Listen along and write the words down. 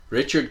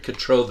Richard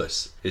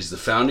Katrovas is the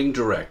founding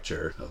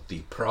director of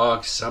the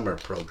Prague Summer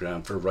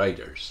Program for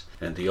Writers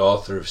and the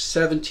author of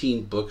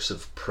 17 books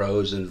of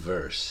prose and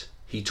verse.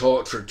 He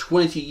taught for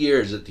 20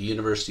 years at the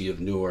University of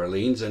New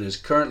Orleans and is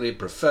currently a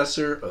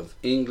professor of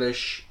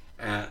English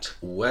at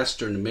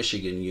Western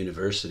Michigan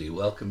University.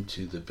 Welcome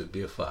to the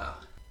Bibliophile.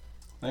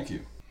 Thank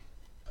you.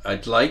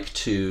 I'd like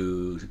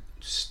to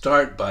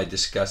start by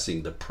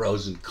discussing the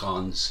pros and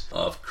cons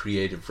of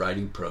creative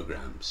writing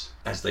programs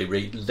as they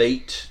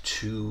relate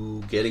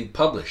to getting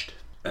published.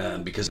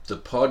 Because the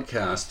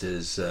podcast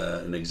is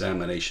an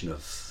examination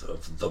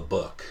of the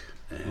book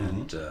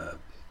and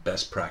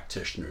best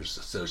practitioners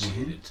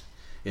associated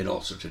in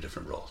all sorts of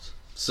different roles.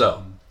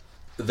 So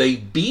they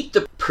beat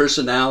the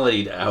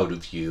personality out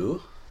of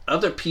you,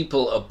 other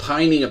people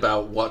opining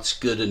about what's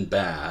good and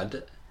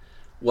bad,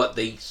 what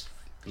they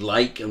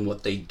like and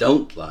what they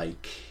don't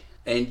like.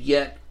 And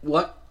yet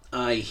what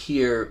I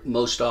hear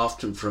most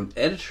often from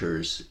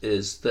editors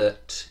is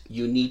that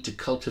you need to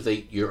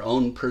cultivate your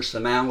own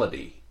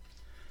personality.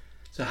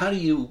 So how do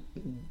you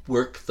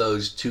work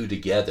those two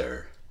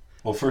together?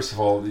 Well, first of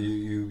all,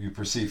 you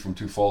proceed from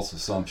two false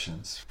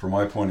assumptions. From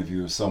my point of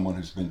view, as someone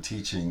who's been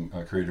teaching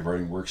creative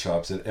writing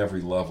workshops at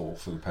every level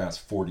for the past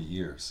 40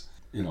 years,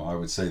 I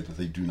would say that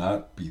they do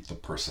not beat the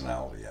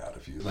personality out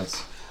of you.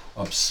 That's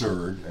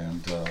absurd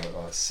and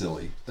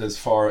silly. As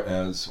far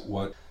as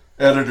what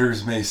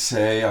editors may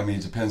say,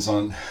 it depends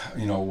on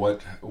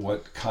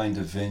what kind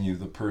of venue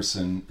the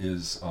person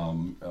is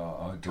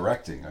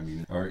directing.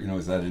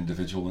 Is that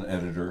individual an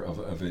editor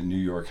of a New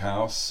York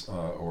house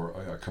or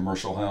a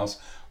commercial house,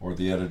 or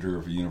the editor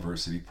of a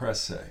university press,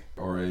 say,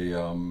 or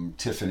a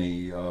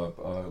Tiffany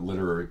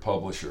literary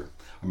publisher?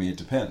 It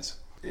depends.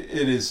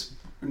 It is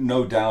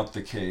no doubt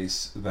the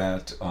case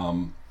that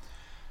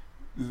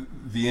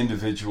the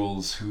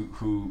individuals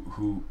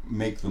who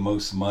make the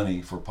most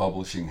money for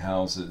publishing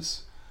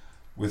houses,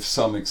 with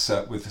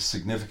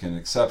significant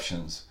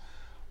exceptions,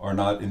 are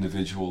not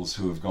individuals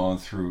who have gone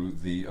through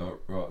the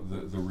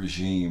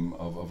regime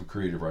of a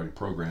creative writing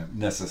program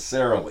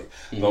necessarily.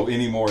 Though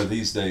anymore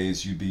these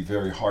days you'd be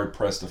very hard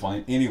pressed to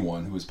find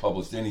anyone who has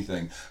published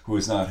anything who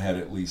has not had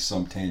at least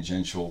some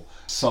tangential,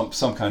 some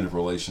kind of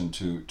relation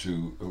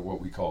to what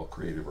we call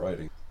creative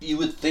writing. You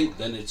would think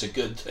then it's a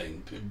good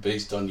thing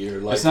based on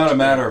your life. It's not a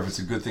matter of it's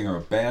a good thing or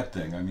a bad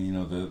thing.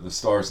 The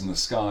stars in the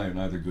sky are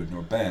neither good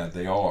nor bad.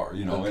 They are,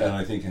 okay. And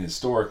I think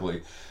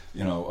historically,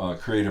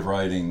 creative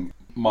writing,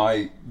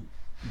 my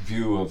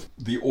view of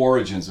the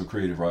origins of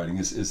creative writing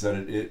is that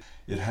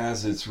it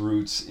has its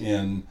roots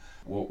in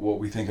what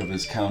we think of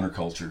as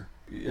counterculture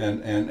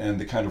and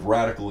the kind of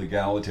radical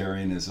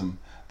egalitarianism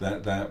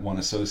that one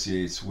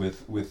associates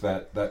with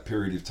that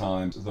period of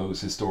time, those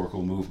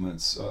historical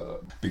movements,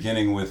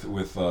 beginning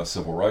with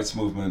civil rights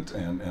movement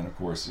and of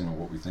course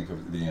what we think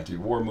of the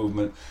anti-war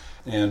movement,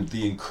 and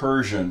the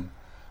incursion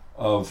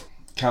of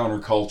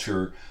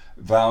counterculture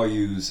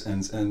values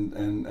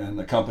and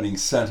accompanying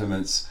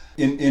sentiments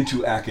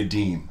into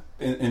academe,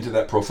 into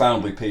that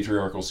profoundly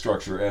patriarchal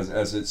structure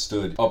as it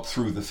stood up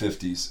through the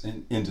 50s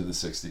and into the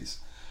 60s.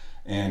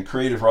 And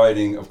creative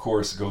writing, of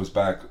course, goes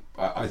back,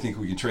 I think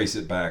we can trace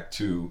it back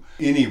to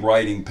any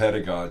writing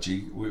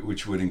pedagogy,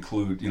 which would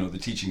include, the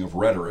teaching of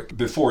rhetoric,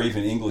 before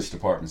even English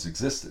departments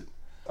existed.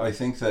 I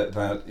think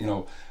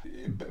that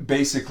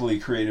basically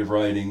creative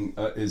writing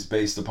is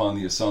based upon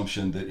the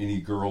assumption that any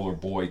girl or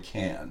boy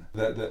can.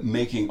 That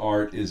making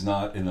art is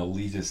not an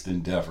elitist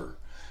endeavor.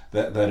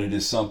 That it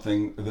is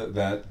something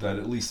that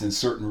at least in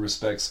certain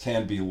respects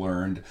can be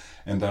learned,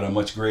 and that a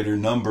much greater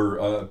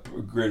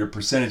greater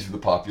percentage of the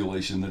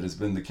population than has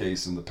been the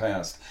case in the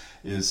past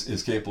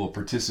is capable of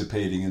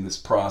participating in this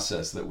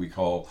process that we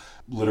call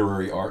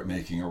literary art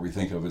making, or we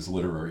think of as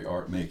literary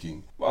art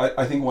making.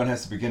 I think one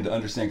has to begin to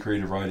understand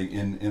creative writing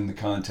in the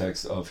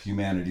context of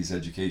humanities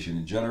education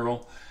in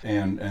general,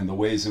 and the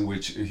ways in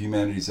which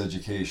humanities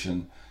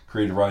education,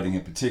 creative writing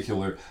in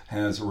particular,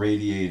 has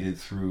radiated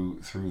through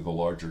the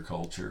larger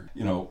culture.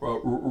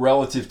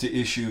 Relative to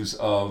issues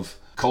of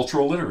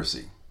cultural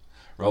literacy,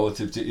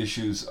 relative to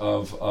issues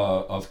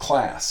of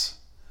class,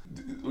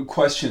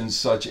 questions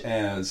such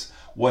as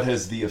what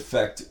has the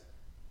effect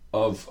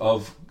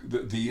of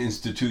the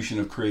institution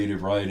of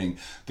creative writing,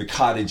 the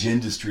cottage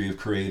industry of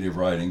creative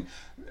writing,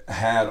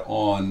 had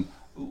on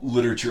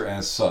literature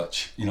as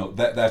such.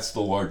 That's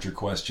the larger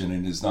question,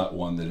 and is not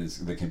one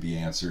that can be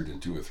answered in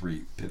 2 or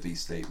 3 pithy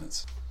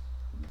statements.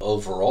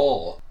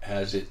 Overall,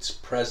 has its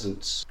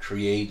presence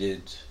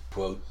created,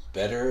 quote,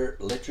 better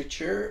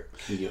literature?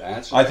 Can you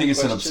answer that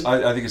question?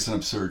 I think it's an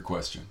absurd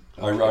question.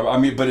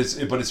 Okay. But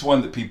it's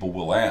one that people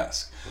will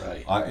ask.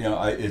 Right.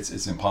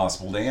 It's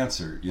impossible to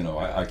answer.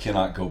 I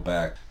cannot go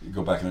back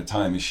in a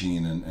time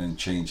machine and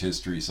change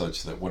history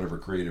such that whatever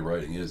creative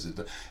writing is,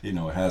 it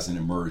hasn't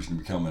emerged and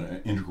become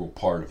an integral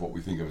part of what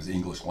we think of as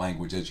English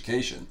language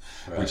education,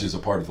 right, which is a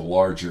part of the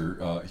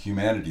larger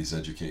humanities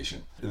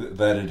education.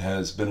 That it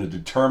has been a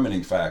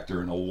determining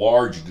factor, and a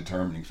large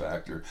determining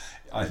factor,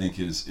 I think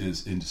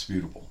is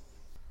indisputable.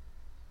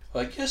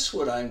 Well, I guess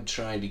what I'm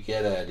trying to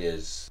get at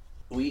is,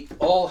 we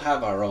all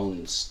have our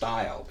own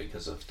style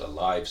because of the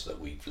lives that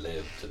we've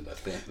lived and the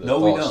No,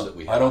 we thoughts don't. that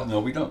we I have. don't. No,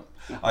 we don't.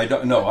 I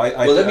don't. No,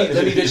 I. Well, let me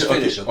just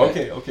finish.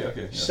 Okay.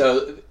 Yeah.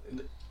 So,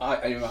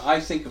 I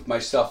think of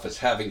myself as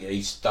having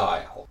a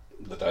style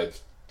that I've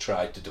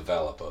tried to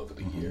develop over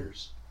the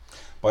years.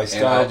 By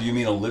style, do you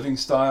mean a living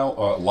style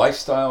or a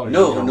lifestyle? Or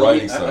No, do you mean a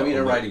writing style? I mean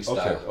a writing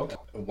style. Okay.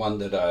 One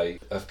that I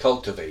have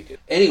cultivated.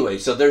 Anyway,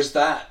 so there's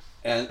that.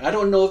 And I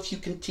don't know if you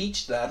can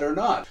teach that or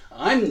not.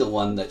 I'm the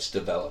one that's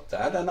developed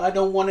that, and I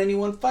don't want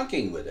anyone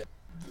fucking with it.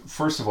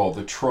 First of all,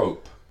 the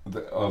trope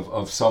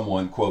of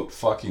someone, quote,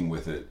 fucking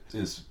with it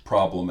is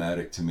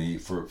problematic to me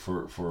for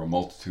a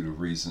multitude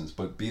of reasons,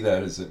 but be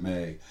that as it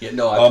may. Yeah,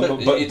 no,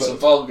 it's a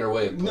vulgar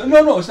way of putting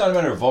it. No, it's not a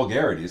matter of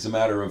vulgarity. It's a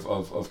matter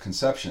of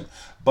conception.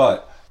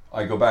 But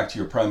I go back to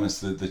your premise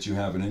that you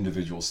have an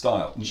individual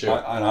style.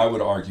 Sure. And I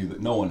would argue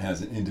that no one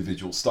has an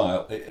individual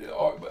style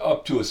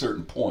up to a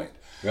certain point.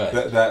 Right.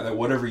 That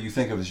whatever you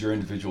think of as your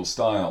individual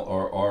style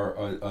are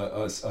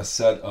a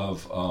set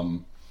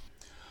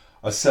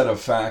of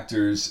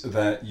factors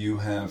that you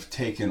have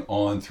taken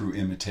on through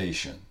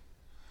imitation.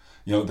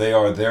 They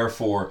are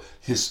therefore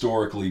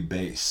historically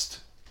based.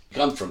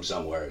 Come from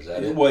somewhere, is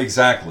that it? Well,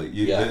 exactly.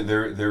 Yeah.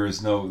 There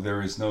is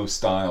no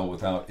style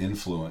without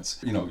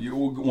influence.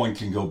 One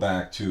can go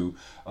back to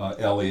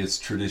Eliot's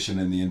tradition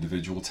in the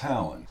individual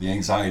talent, the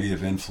anxiety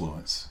of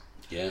influence.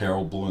 Yeah.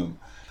 Harold Bloom.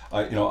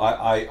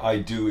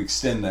 I do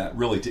extend that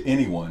really to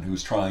anyone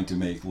who's trying to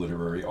make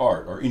literary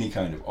art or any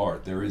kind of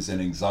art. There is an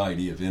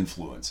anxiety of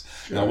influence.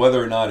 Sure. Now,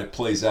 whether or not it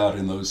plays out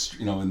in those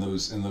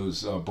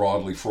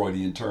broadly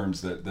Freudian terms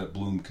that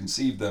Bloom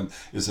conceived them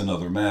is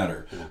another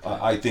matter. Okay.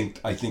 I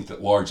think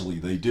that largely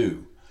they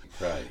do.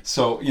 Right.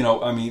 So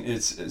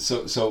it's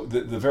so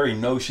the very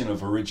notion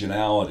of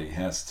originality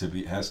has to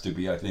be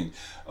I think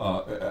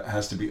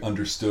has to be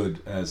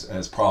understood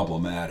as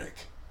problematic.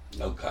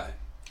 Okay.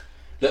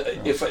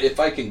 If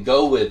I can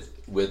go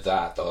with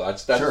that though,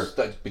 that's Sure.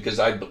 That's because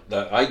I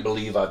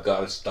believe I've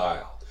got a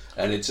style,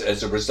 and it's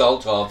as a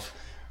result of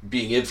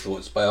being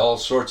influenced by all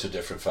sorts of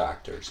different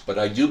factors. But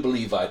I do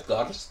believe I've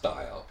got a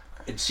style.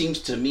 It seems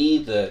to me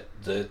that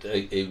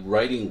a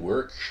writing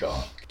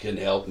workshop can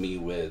help me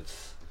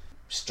with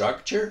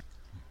structure.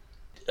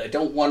 I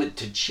don't want it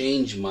to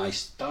change my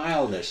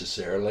style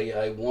necessarily.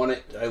 I want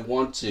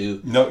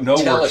to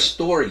tell a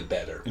story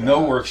better.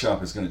 No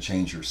workshop is going to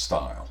change your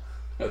style.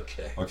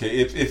 Okay.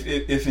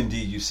 If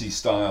indeed you see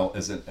style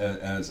as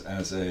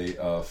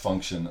a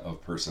function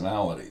of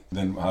personality,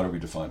 then how do we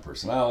define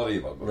personality?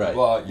 Blah blah Right.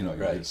 blah. You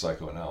Right. get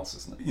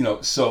psychoanalysis.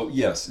 So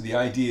yes, the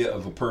idea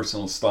of a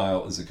personal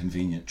style is a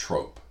convenient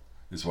trope,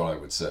 is what I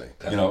would say.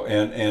 Okay.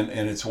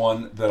 And it's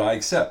one that I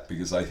accept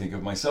because I think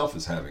of myself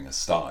as having a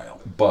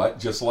style. But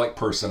just like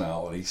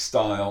personality,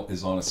 style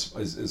is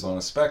on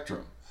a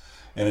spectrum.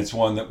 And it's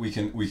one that we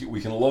can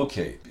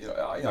locate.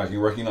 I can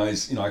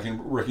recognize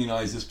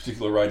this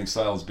particular writing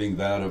style as being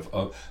that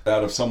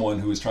of someone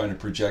who is trying to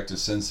project a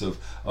sense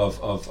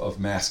of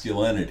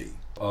masculinity,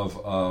 of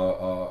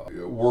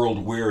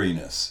world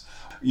weariness.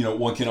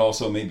 One can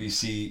also maybe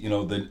see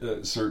the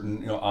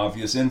certain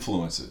obvious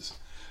influences.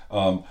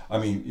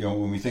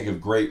 When we think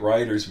of great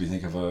writers, we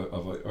think of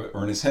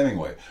Ernest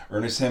Hemingway.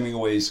 Ernest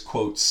Hemingway's,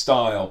 quote,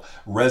 style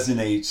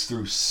resonates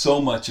through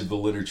so much of the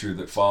literature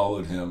that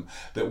followed him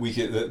that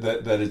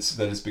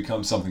it's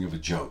become something of a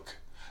joke.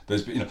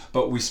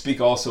 But we speak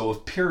also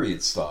of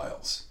period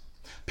styles.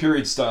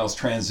 Period styles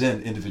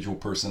transcend individual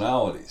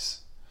personalities,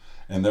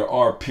 and there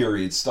are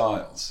period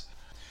styles.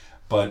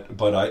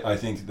 But I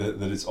think that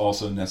it's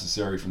also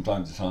necessary from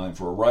time to time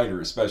for a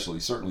writer, especially,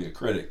 certainly a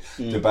critic,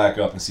 to back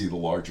up and see the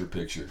larger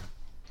picture.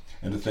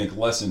 And to think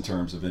less in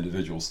terms of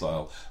individual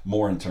style,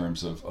 more in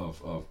terms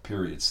of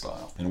period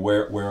style. And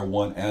where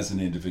one as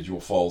an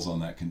individual falls on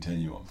that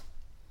continuum.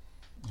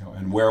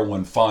 And where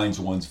one finds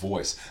one's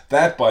voice.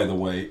 That, by the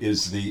way,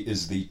 is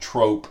the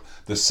trope,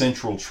 the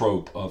central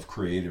trope of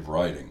creative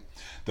writing.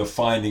 The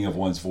finding of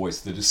one's voice,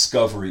 the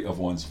discovery of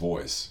one's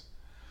voice.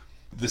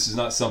 This is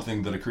not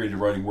something that a creative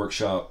writing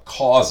workshop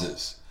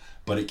causes,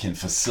 but it can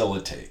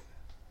facilitate.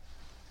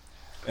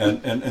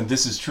 And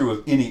this is true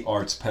of any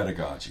arts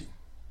pedagogy.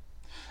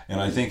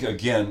 And I think,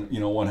 again,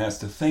 one has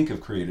to think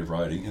of creative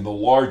writing in the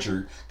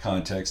larger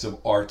context of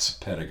arts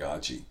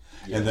pedagogy.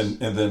 Yes.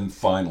 And then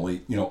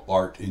finally,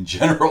 art in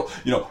general,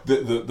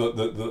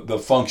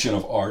 the function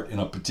of art in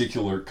a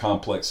particular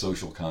complex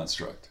social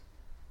construct.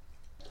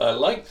 I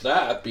like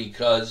that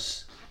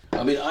because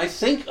I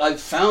think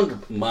I've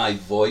found my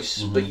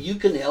voice, but you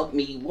can help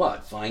me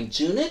fine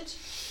tune it,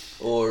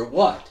 or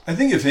what? I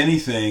think if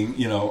anything,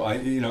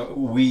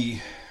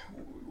 we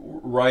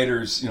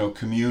writers,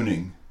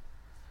 communing,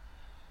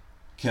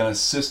 can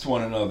assist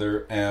one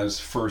another as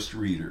first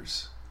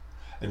readers,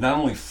 and not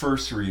only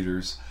first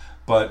readers,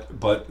 but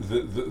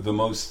the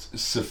most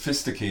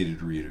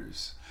sophisticated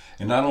readers.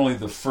 And not only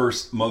the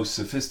first most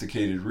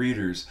sophisticated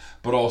readers,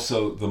 but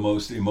also the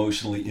most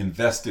emotionally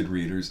invested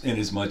readers,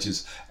 inasmuch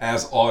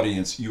as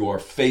audience you are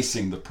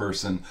facing the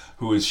person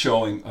who is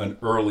showing an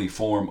early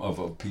form of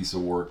a piece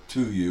of work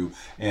to you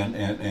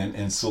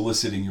and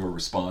soliciting your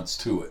response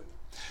to it.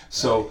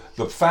 So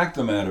the fact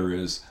of the matter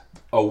is,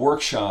 a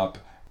workshop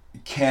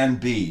can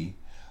be,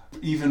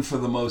 even for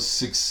the most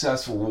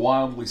successful,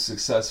 wildly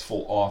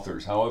successful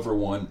authors, however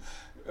one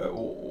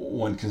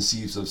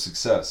conceives of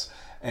success,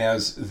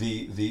 as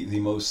the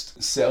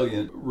most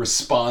salient,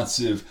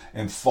 responsive,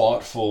 and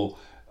thoughtful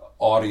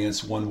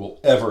audience one will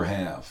ever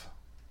have.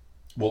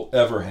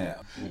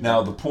 Mm-hmm.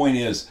 Now the point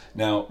is,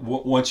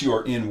 once you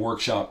are in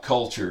workshop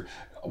culture,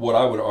 what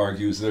I would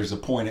argue is there's a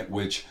point at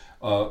which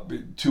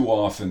too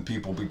often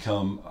people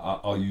become,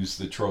 I'll use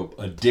the trope,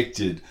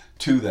 addicted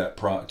to that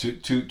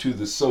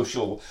that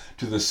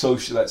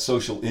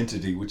social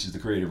entity, which is the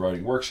creative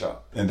writing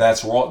workshop, and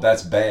that's wrong.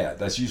 That's bad.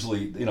 That's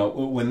usually,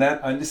 when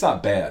that, and it's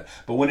not bad,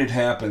 but when it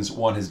happens,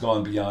 one has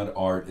gone beyond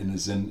art and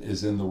is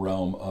in the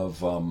realm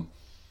of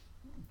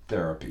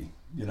therapy.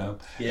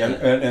 Yeah.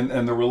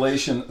 And the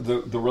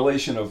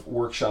relation of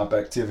workshop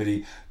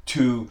activity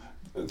to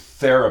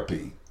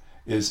therapy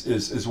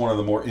is one of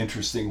the more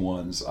interesting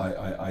ones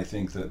I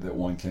think that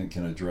one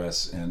can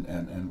address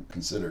and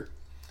consider.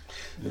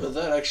 Well,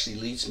 that actually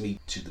leads me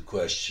to the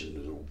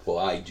question,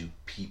 why do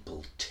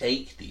people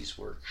take these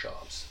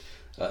workshops?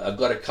 I've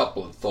got a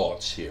couple of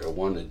thoughts here. I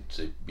wanted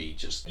to be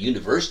just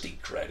university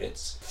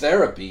credits.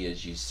 Therapy,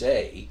 as you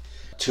say,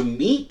 to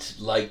meet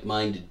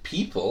like-minded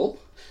people,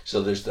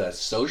 so there's that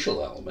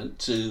social element,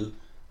 to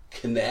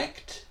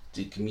connect,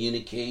 to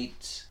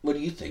communicate. What do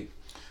you think?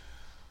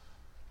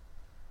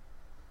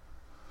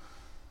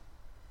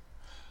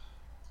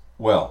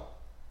 Well,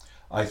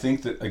 I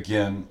think that,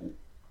 again,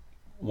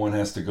 one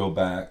has to go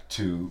back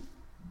to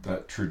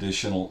that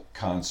traditional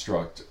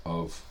construct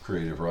of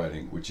creative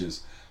writing, which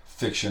is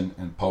fiction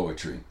and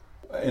poetry.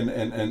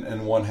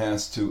 And one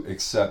has to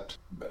accept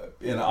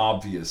an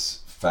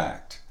obvious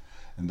fact,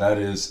 and that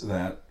is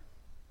that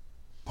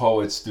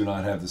poets do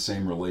not have the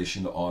same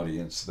relation to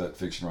audience that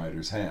fiction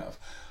writers have.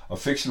 A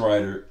fiction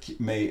writer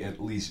may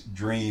at least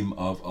dream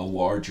of a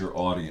larger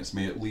audience,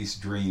 may at least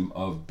dream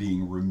of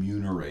being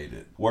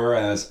remunerated.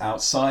 Whereas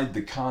outside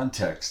the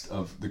context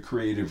of the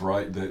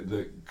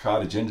the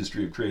cottage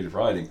industry of creative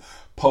writing,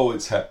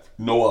 poets have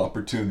no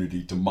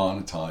opportunity to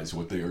monetize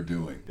what they are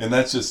doing. And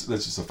that's just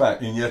a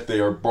fact. And yet they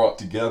are brought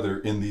together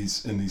in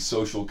these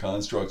social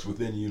constructs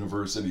within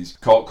universities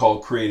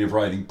called creative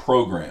writing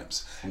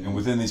programs. Mm-hmm. And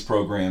within these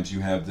programs you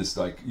have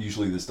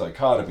usually this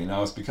dichotomy.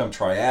 Now it's become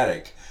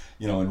triadic,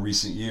 in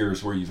recent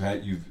years, where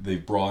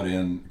they've brought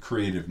in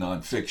creative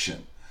nonfiction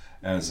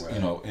as, right.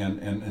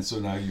 And so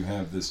now you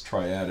have this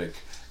triadic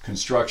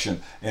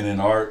construction. And in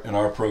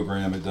our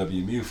program at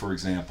WMU, for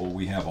example,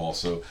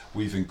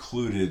 we've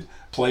included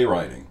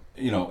playwriting,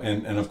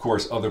 and of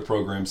course other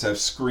programs have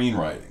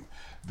screenwriting.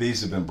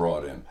 These have been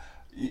brought in.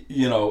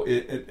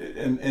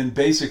 And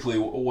basically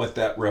what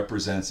that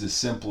represents is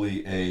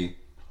simply an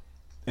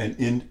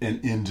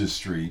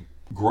industry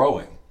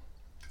growing,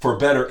 for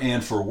better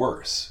and for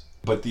worse.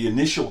 But the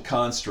initial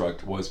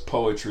construct was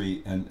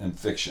poetry and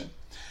fiction.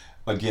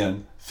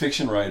 Again,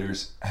 fiction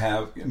writers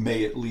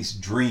may at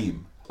least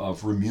dream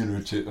of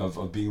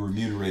being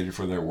remunerated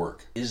for their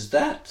work. Is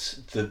that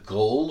the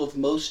goal of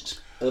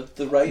most of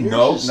the writers?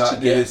 No, to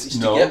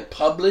get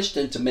published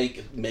and to make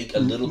a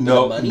little bit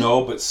of money?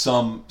 No, but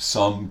some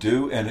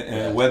do,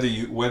 and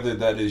whether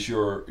that is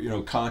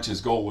your conscious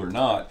goal or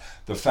not,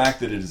 the fact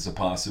that it is a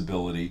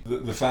possibility,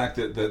 the fact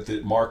that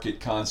the market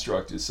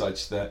construct is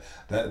such that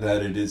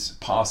it is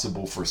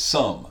possible for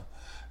some,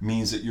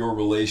 means that your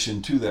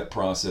relation to that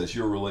process,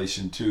 your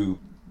relation to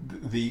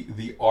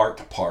the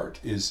art part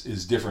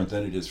is different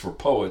than it is for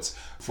poets,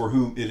 for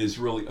whom it is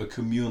really a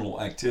communal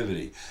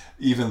activity,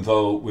 even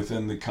though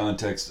within the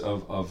context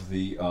of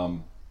the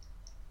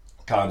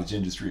cottage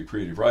industry of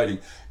creative writing,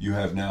 you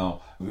have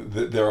now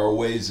there are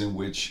ways in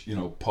which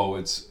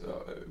poets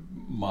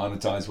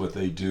monetize what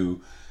they do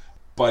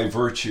by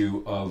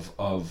virtue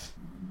of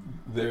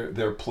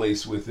their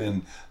place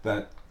within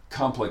that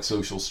complex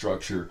social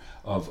structure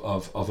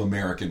of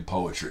American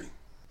poetry.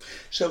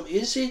 So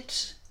is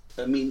it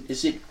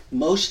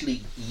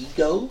mostly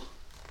ego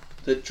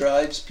that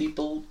drives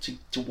people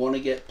to want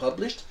to get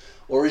published?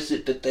 Or is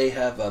it that they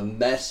have a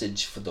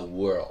message for the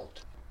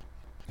world?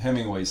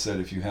 Hemingway said,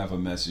 if you have a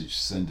message,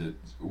 send it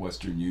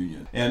Western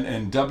Union.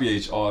 And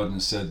W.H.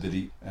 Auden said that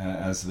he,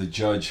 as the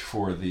judge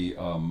for the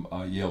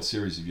Yale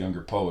Series of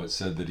Younger Poets,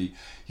 said that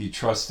he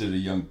trusted a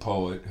young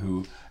poet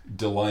who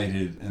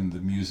delighted in the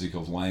music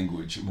of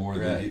language more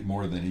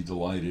than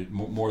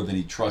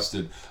he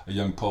trusted a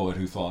young poet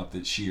who thought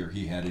that she or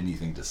he had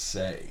anything to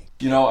say.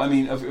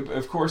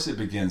 Of course it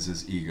begins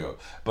as ego,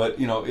 but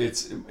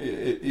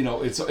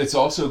it's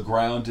also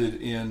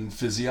grounded in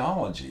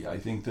physiology. I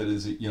think that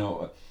is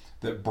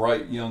that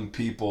bright young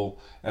people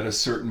at a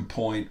certain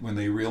point, when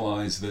they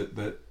realize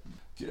that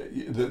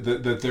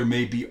there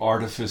may be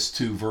artifice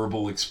to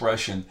verbal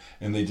expression,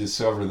 and they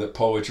discover that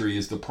poetry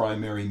is the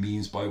primary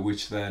means by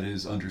which that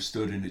is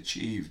understood and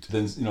achieved,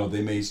 then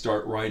they may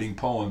start writing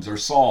poems or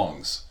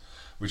songs,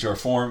 which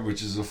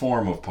is a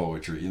form of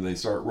poetry. They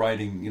start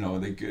writing,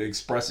 they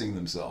expressing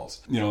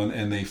themselves,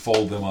 and they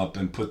fold them up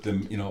and put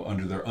them,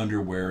 under their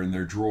underwear in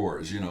their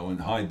drawers, and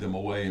hide them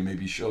away and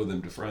maybe show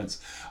them to friends.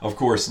 Of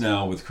course,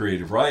 now with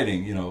creative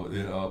writing,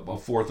 a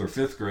fourth or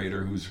fifth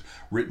grader who's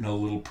written a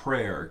little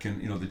prayer can,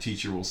 the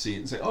teacher will see it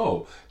and say,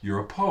 "Oh, you're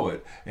a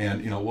poet,"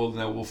 and well,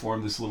 now we'll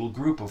form this little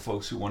group of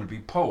folks who want to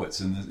be poets,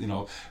 and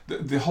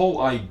the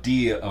whole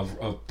idea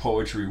of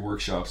poetry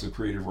workshops, of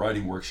creative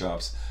writing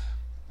workshops,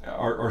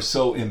 are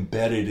so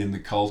embedded in the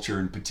culture,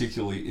 and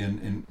particularly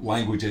in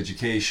language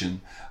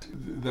education,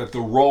 that the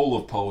role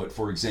of poet,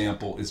 for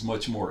example, is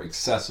much more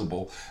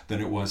accessible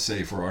than it was,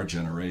 say, for our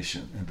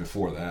generation and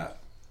before that.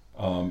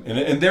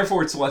 And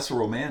therefore it's less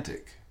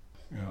romantic,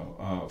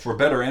 for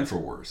better and for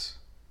worse.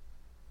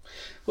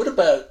 What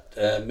about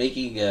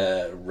making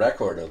a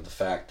record of the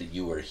fact that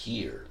you are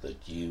here,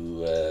 that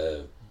you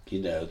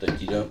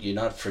you're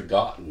not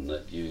forgotten,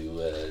 that you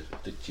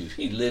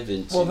live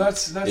into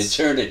that's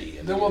eternity.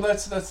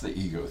 That's the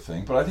ego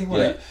thing. But I think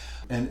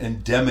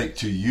endemic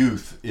to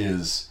youth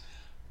is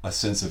a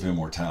sense of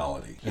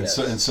immortality, and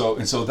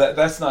so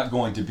that's not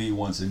going to be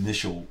one's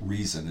initial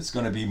reason. It's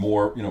going to be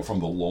more,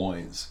 from the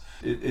loins.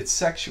 It's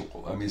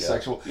sexual. I mean,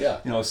 sexual. Yeah.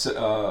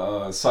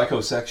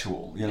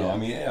 Psychosexual. I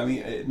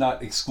mean,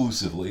 not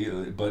exclusively,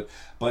 but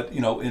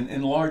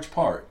in large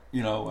part.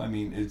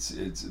 It's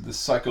the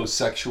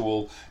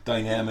psychosexual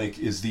dynamic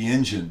is the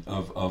engine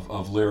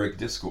of lyric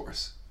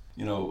discourse.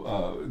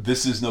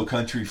 This is no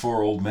country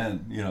for old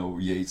men.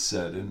 Yeats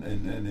said,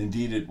 and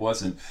indeed it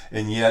wasn't.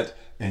 And yet.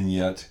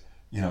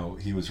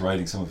 He was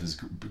writing some of his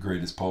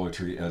greatest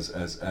poetry as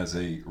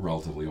a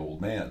relatively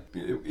old man.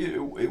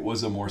 It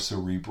was a more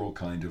cerebral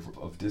kind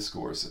of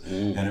discourse,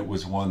 and it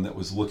was one that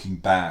was looking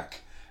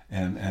back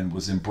and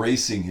was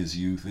embracing his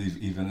youth,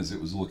 even as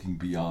it was looking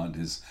beyond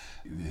his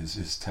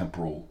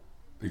temporal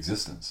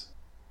existence.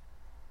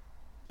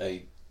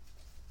 I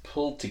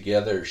pulled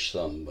together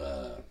some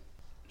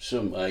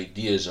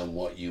ideas on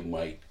what you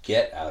might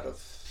get out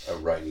of a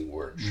writing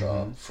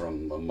workshop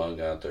from, among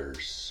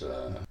others,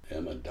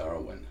 Emma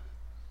Darwin.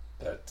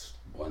 That's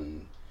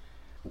one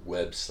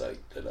website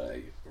that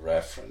I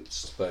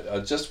referenced. But I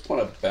just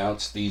want to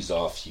bounce these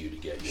off you to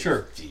get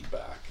your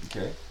feedback.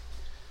 Okay.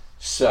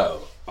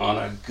 So, on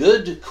a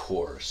good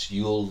course,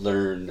 you'll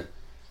learn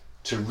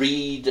to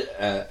read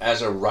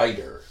as a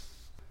writer,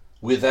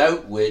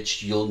 without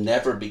which you'll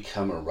never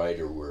become a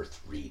writer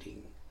worth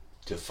reading.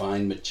 To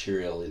find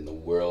material in the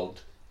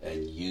world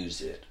and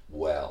use it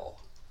well.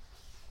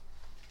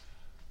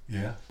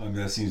 Yeah,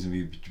 that seems to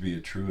be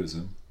a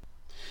truism.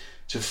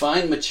 To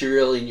find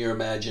material in your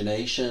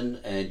imagination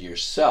and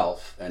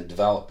yourself and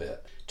develop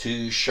it.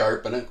 To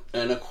sharpen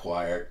and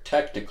acquire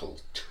technical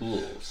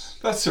tools.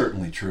 That's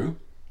certainly true.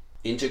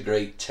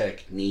 Integrate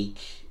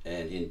technique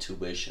and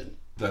intuition.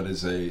 That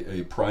is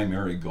a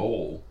primary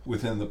goal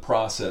within the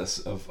process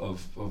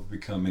of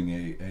becoming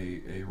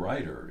a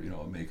writer,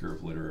 a maker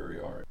of literary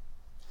art.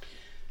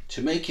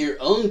 To make your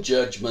own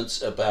judgments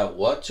about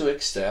what to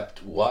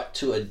accept, what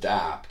to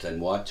adapt,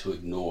 and what to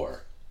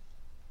ignore.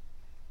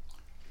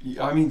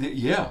 I mean,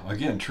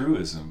 again,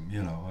 truism.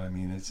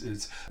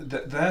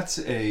 That's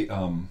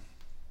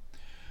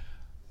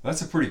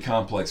a pretty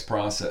complex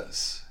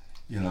process,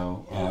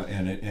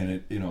 and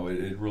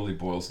it really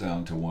boils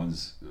down to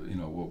one's,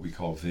 what we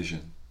call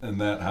vision, and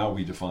that how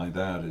we define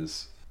that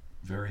is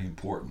very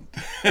important,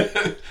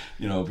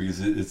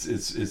 because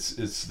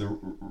it's the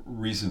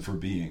reason for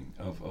being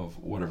of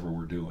whatever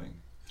we're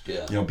doing.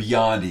 Yeah.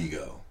 Beyond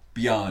ego.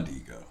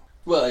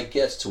 Well, I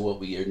guess to what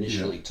we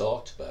initially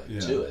talked about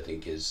too, I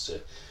think is,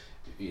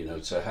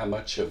 so how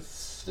much of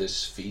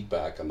this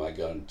feedback am I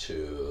going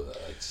to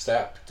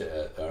accept,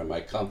 or am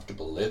I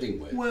comfortable living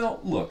with? Well,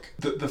 look,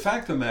 the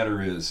fact of the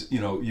matter is,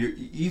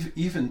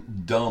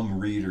 even dumb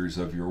readers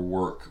of your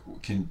work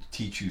can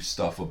teach you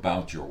stuff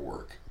about your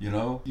work.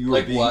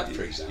 Like what,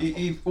 for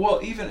example? Well,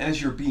 even as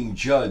you're being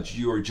judged,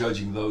 you are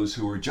judging those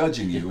who are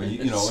judging you, and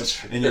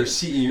and you're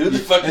seeing. Who the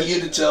fuck are you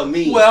to tell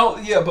me? Well,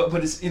 yeah,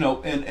 but it's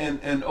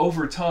and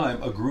over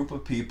time, a group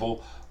of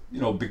people,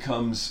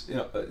 becomes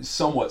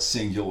somewhat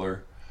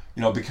singular.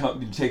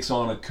 Takes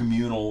on a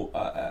communal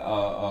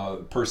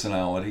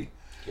personality,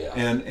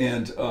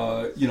 and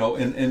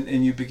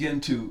you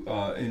begin to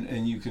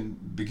and you can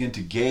begin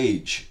to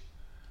gauge,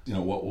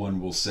 what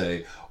one will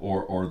say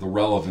or the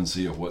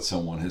relevancy of what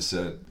someone has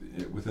said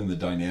within the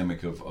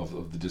dynamic of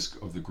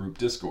the group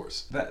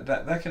discourse.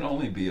 That can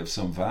only be of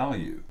some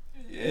value,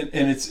 and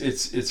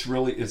it's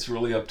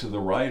really up to the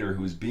writer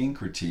who is being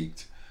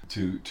critiqued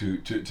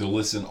to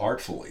listen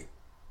artfully.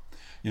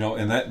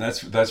 And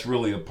that's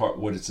really a part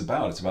what it's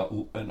about. It's about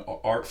an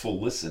artful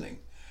listening,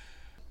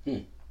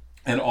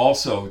 and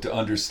also to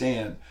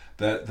understand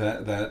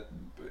that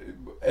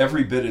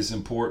every bit as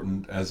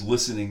important as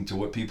listening to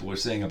what people are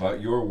saying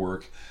about your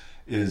work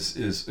is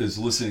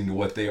listening to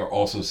what they are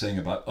also saying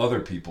about other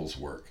people's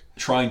work.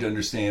 Trying to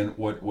understand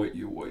what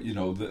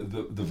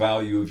the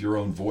value of your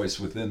own voice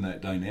within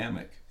that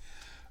dynamic,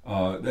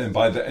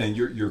 and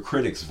your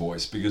critic's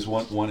voice, because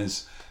one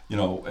is.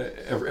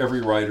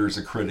 every writer is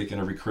a critic, and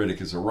every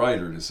critic is a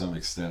writer to some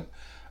extent.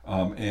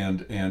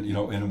 And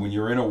when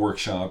you're in a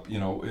workshop,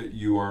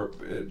 you are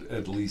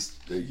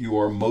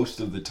most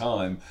of the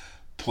time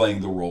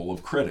playing the role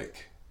of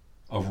critic,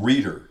 of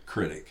reader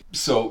critic.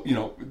 So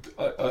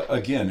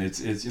again,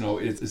 it's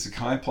a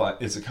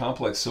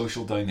complex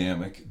social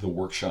dynamic. The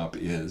workshop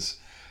is,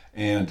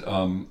 and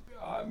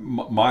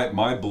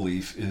my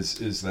belief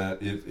is that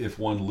if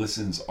one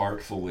listens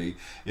artfully,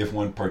 if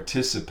one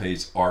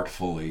participates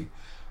artfully,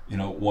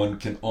 one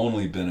can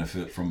only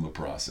benefit from the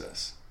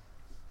process.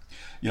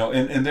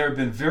 And there have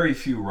been very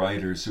few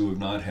writers who have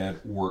not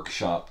had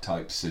workshop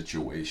type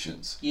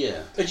situations.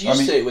 Yeah, but you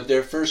say with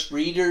their first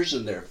readers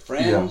and their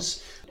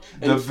friends.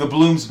 Yeah. The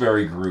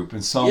Bloomsbury group,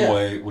 in some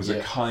way, was a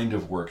kind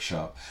of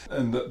workshop,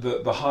 and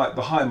the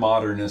high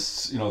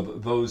modernists,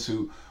 those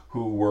who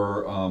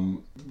were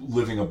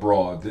living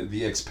abroad,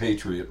 the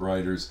expatriate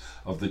writers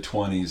of the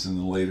 20s and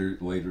the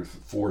later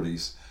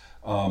 40s.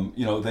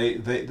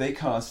 They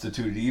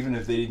constituted, even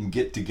if they didn't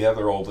get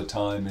together all the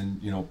time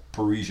in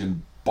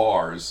Parisian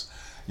bars,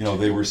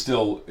 they were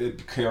still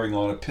carrying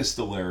on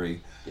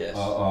epistolary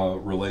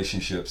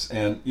relationships,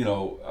 and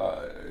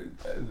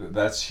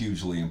that's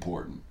hugely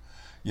important.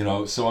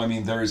 So I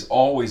mean, there has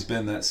always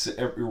been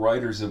that.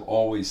 Writers have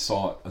always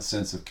sought a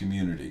sense of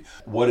community.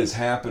 What has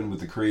happened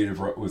with creative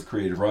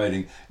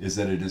writing is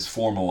that it has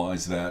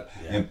formalized that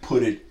and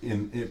put it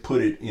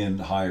in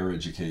higher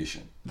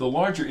education. The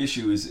larger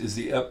issue is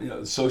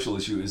the social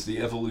issue is the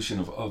evolution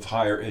of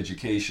higher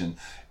education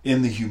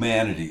in the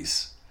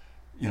humanities,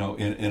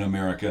 in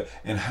America,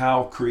 and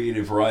how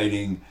creative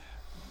writing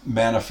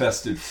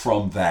manifested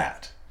from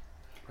that.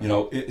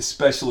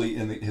 Especially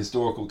in the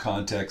historical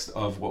context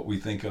of what we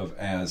think of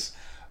as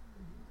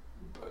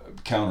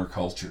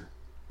counterculture.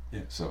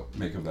 Yeah, so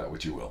make of that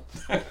what you will.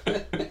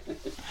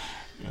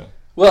 Yeah.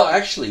 Well,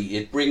 actually,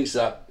 it brings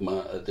up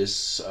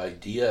this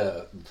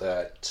idea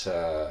that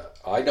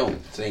I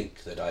don't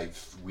think that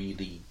I've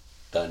really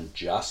done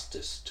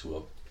justice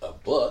to a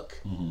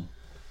book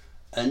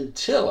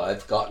until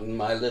I've gotten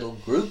my little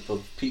group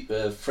of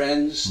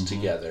friends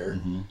together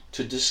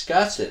to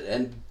discuss it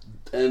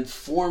and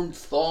formed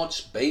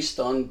thoughts based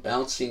on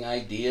bouncing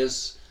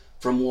ideas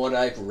from what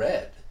I've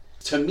read.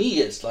 To me,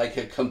 it's like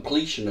a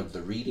completion of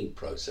the reading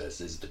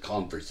process is the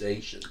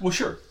conversation. Well,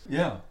 sure.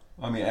 Yeah.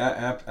 I mean,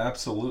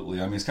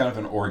 absolutely. I mean, it's kind of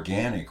an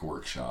organic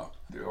workshop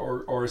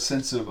or a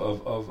sense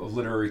of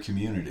literary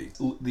community.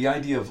 The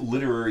idea of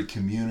literary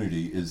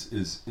community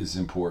is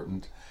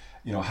important.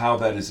 How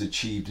that is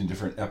achieved in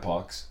different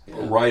epochs. Yeah.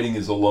 Writing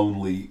is a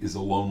lonely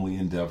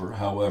endeavor.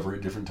 However,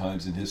 at different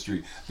times in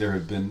history, there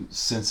have been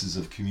senses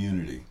of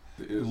community.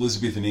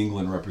 Elizabethan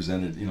England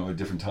represented, at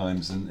different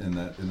times in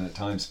that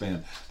time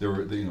span, there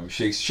were,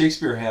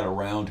 Shakespeare had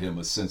around him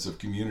a sense of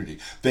community.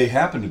 They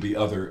happen to be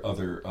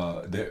other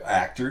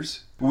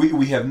actors.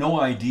 We have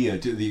no idea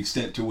to the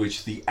extent to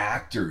which the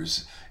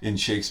actors in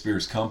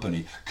Shakespeare's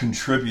company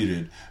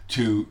contributed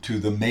to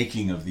the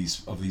making of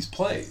these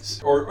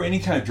plays or any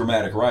kind of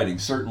dramatic writing.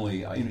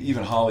 Certainly,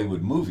 even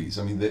Hollywood movies.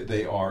 I mean,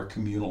 they are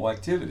communal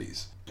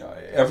activities.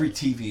 Every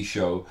TV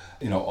show,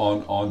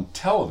 on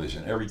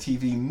television, every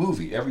TV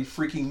movie, every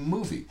freaking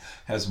movie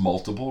has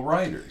multiple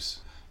writers,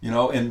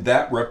 and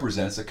that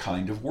represents a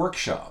kind of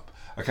workshop,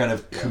 a kind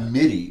of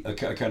committee, a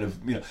kind of,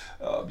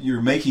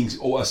 you're making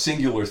a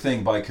singular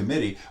thing by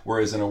committee,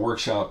 whereas in a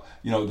workshop,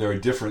 there are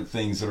different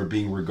things that are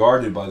being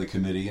regarded by the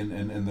committee,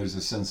 and there's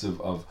a sense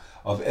of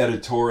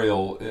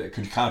editorial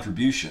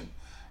contribution,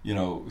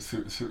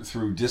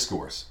 through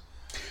discourse.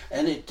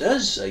 And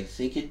I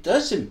think it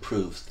does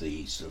improve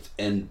the sort of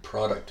end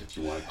product, if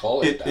you want to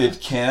call it that. It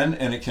can,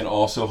 and it can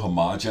also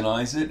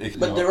homogenize it.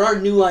 But there are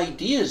new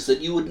ideas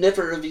that you would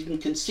never have even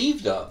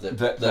conceived of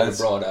that are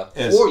brought up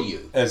for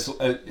you.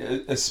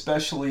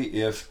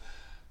 Especially if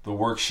the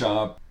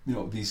workshop,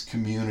 these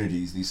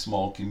communities, these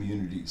small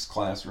communities,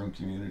 classroom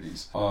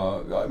communities,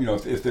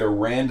 if they're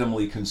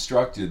randomly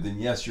constructed, then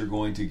yes, you're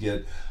going to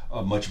get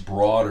a much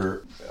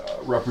broader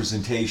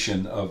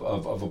representation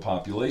of a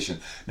population.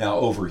 Now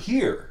over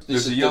here,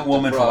 there's a young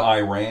woman from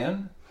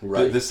Iran.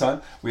 Right. This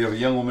time we have a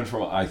young woman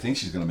from. I think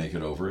she's going to make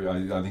it over.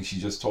 I think she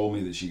just told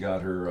me that she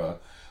got her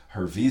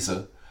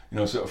visa.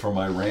 So from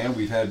Iran,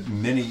 we've had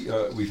many.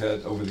 We've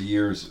had over the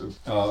years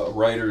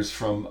writers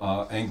from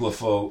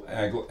Anglophone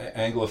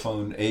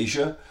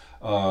Asia,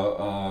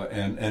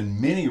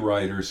 and many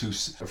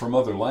writers from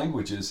other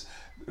languages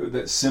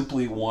that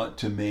simply want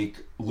to make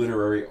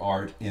literary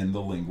art in the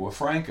lingua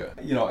franca.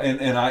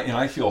 And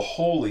I feel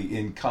wholly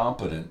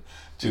incompetent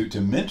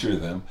to mentor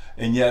them,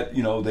 and yet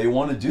they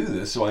want to do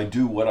this, so I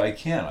do what I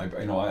can.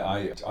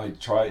 I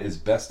try as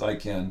best I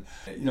can.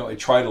 I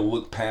try to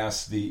look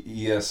past the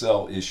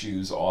ESL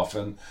issues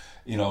often,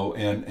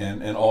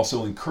 and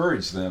also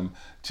encourage them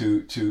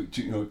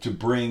to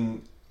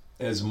bring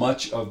as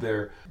much of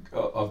their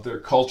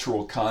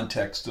cultural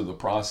context to the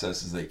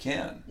process as they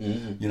can,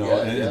 and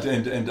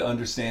to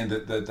understand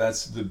that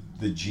that's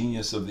the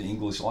genius of the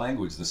English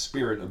language, the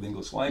spirit of the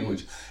English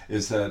language,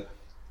 is that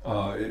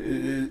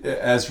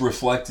as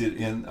reflected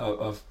in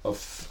a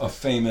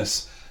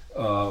famous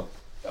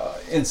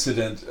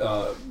incident,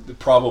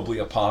 probably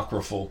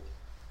apocryphal,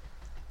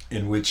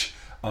 in which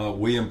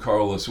William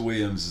Carlos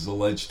Williams is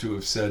alleged to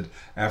have said,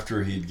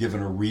 after he'd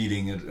given a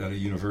reading at a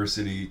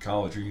university,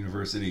 college or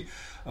university,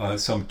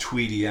 some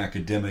tweedy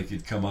academic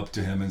had come up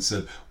to him and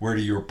said, "Where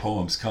do your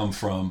poems come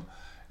from?"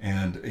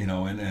 And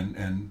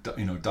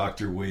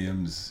Dr.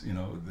 Williams,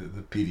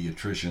 the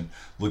pediatrician,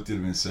 looked at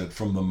him and said,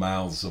 "From the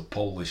mouths of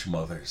Polish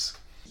mothers."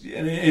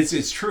 And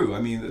it's true.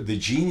 I mean, the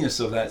genius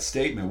of that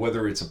statement,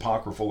 whether it's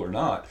apocryphal or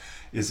not,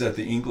 is that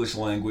the English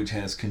language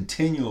has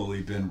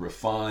continually been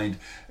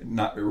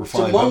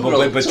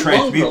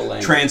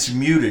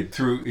transmuted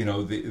through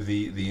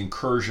the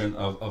incursion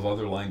of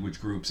other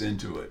language groups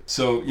into it.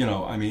 So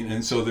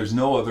and so there's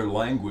no other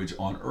language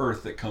on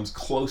earth that comes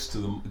close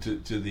to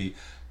the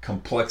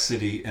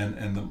complexity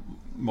and the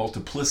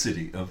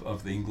multiplicity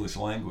of the English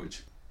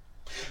language.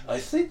 I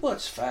think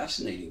what's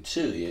fascinating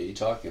too, you're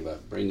talking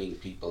about bringing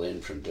people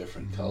in from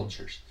different mm-hmm.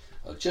 cultures.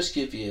 I'll just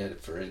give you,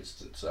 for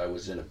instance, I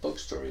was in a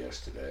bookstore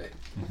yesterday.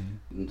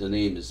 Mm-hmm. The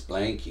name is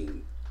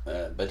blanking,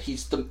 but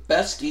he's the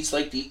best. He's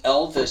like the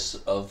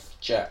Elvis of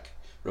Czech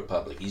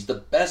Republic. He's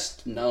the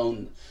best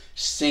known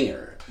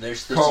singer.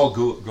 There's this Karl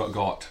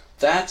Gott.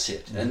 That's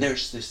it. Mm-hmm. And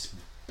there's this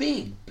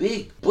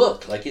big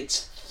book, like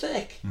it's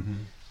thick,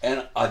 mm-hmm.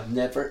 and I've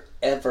never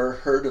ever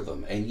heard of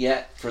him. And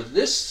yet, for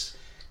this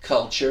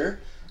culture.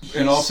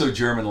 And also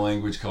German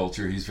language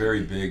culture, he's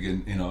very big,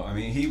 and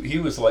he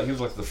was like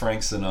the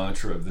Frank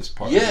Sinatra of this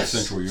part of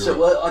Central Europe.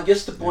 So I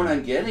guess the point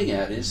I'm getting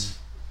at is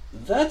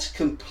that's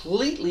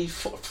completely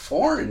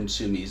foreign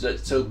to me.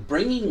 So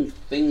bringing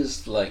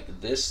things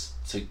like this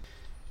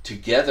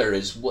together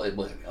is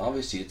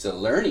obviously it's a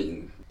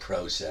learning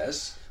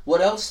process. What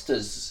else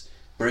does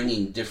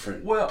bringing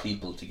different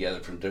people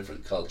together from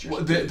different cultures?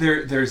 Well,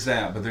 there's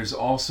that, but there's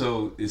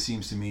also, it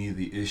seems to me,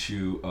 the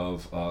issue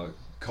of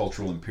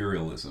cultural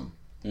imperialism.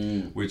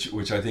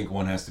 Which I think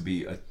one has to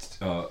be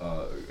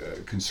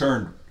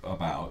concerned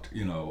about,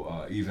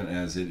 even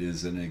as it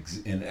is an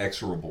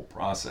inexorable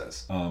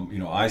process.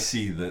 I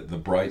see the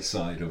bright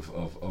side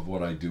of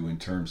what I do in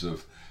terms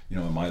of,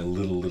 in my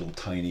little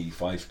tiny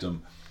fiefdom,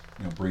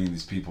 bringing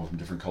these people from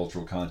different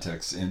cultural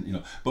contexts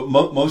in, but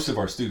most of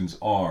our students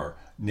are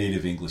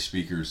native English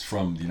speakers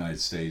from the United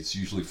States,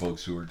 usually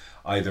folks who are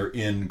either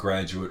in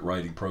graduate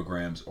writing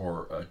programs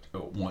or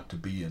want to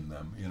be in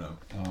them,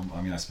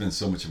 I spend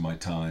so much of my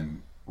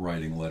time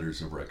writing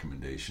letters of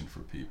recommendation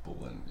for people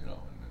and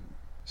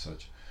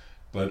such,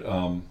 but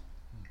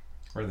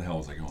where the hell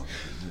was I going?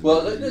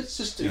 Well, it's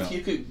just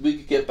we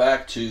could get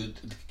back to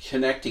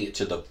connecting it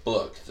to the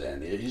book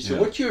then. So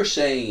what you're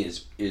saying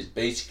is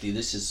basically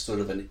this is sort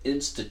of an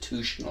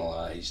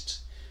institutionalized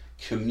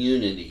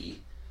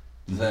community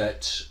mm-hmm.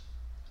 that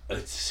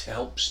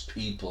helps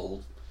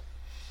people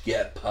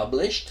get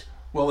published.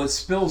 Well, it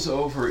spills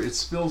over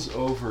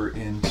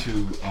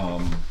into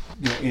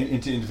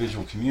into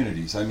individial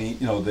communities. I mean,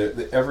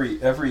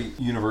 every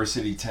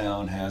university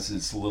town has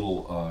its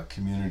little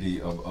community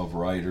of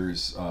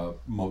writers,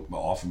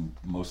 often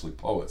mostly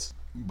poets,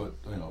 but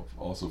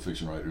also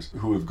fiction writers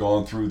who have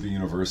gone through the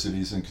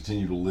universities and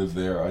continue to live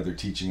there, either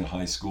teaching in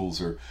high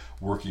schools or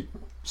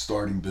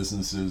starting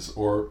businesses,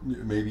 or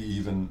maybe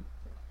even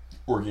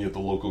working at the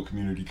local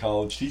community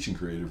college teaching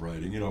creative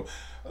writing.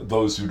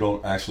 Those who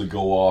don't actually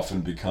go off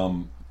and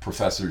become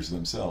professors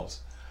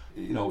themselves.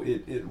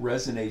 It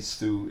resonates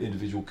through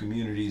individual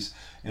communities,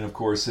 and of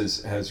course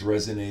has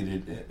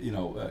resonated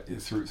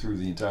through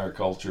the entire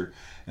culture.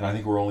 And I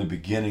think we're only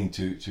beginning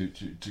to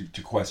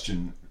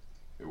question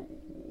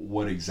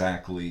what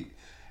exactly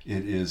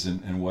it is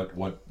and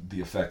what the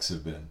effects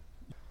have been.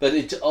 But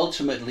it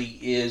ultimately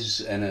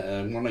is, and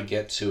I want to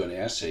get to an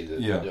essay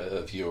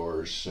of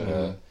yours.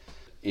 Mm-hmm.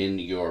 In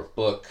your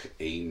book,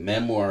 a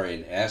memoir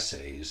in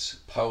essays,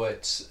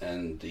 Poets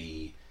and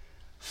the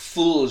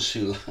Fools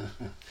Who...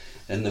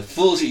 and the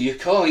fools, you're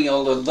calling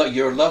all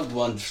your loved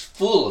ones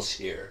fools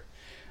here.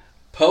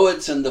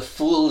 Poets and the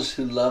Fools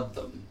Who Love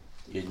Them,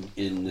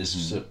 in this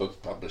mm-hmm.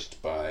 Book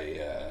published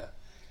by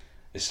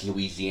it's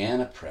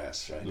Louisiana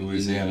Press, right?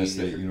 Louisiana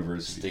State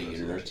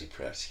University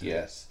Press,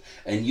 yes.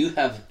 And you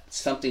have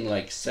something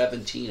like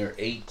 17 or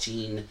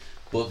 18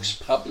 books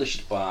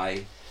published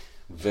by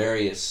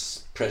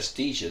various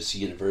prestigious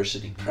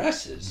university mm-hmm.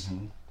 presses,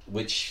 mm-hmm.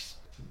 which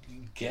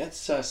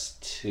gets us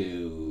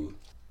to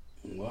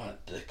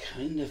the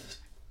kind of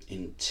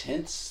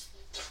intense.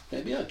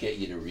 Maybe I'll get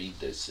you to read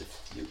this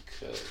if you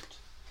could.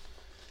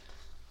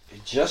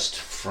 Just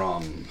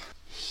from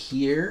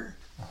here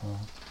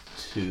uh-huh.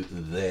 to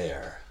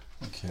there.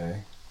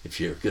 Okay. If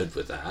you're good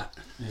with that.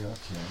 Yeah,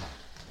 okay.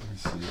 Let me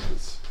see if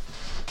it's...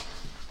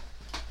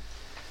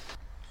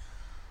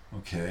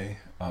 Okay.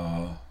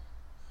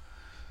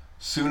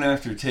 Soon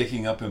after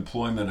taking up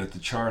employment at the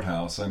Chart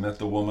House, I met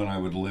the woman I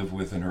would live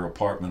with in her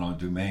apartment on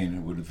Dumaine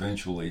and would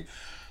eventually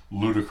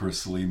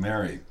ludicrously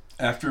marry.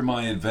 After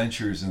my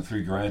adventures in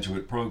 3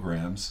 graduate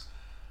programs,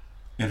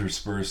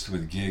 interspersed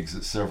with gigs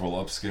at several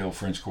upscale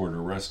French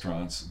Quarter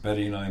restaurants,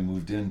 Betty and I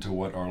moved into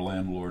what our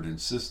landlord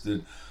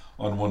insisted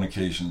on one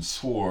occasion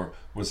swore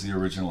was the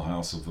original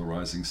house of the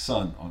Rising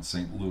Sun on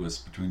St. Louis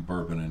between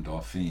Bourbon and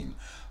Dauphine,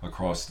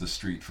 across the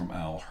street from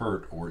Al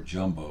Hurt, or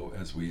Jumbo,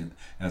 as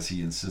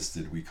he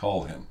insisted we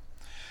call him.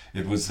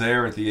 It was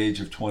there at the age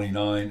of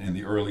 29 in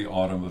the early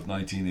autumn of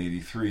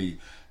 1983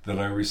 that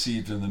I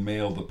received in the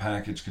mail the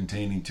package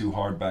containing 2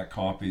 hardback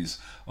copies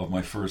of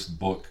my first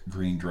book,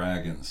 Green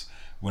Dragons,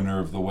 winner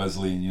of the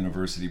Wesleyan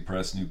University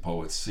Press New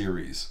Poets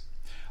series.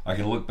 I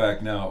can look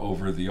back now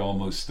over the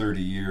almost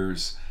 30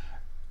 years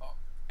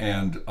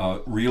and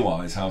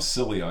realize how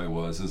silly I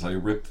was as I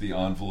ripped the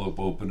envelope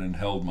open and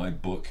held my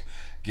book,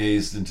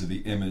 gazed into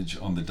the image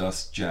on the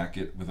dust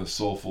jacket with a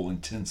soulful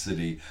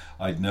intensity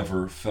I'd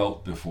never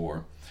felt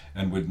before,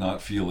 and would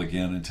not feel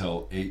again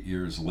until 8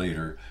 years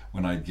later,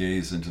 when I'd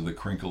gaze into the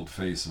crinkled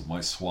face of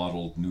my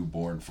swaddled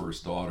newborn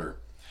first daughter.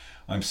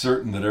 I'm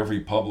certain that every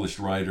published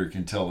writer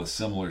can tell a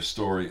similar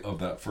story of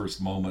that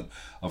first moment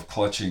of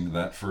clutching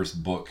that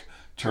first book,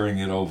 turning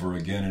it over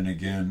again and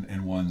again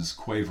in one's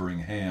quavering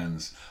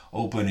hands,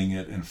 opening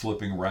it and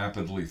flipping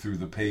rapidly through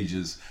the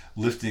pages,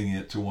 lifting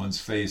it to one's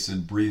face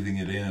and breathing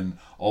it in,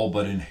 all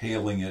but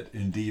inhaling it,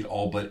 indeed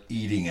all but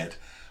eating it,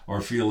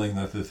 or feeling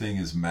that the thing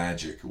is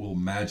magic, will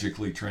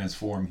magically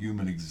transform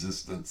human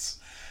existence.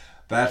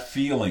 That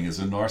feeling is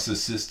a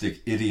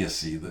narcissistic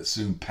idiocy that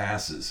soon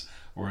passes,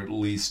 or at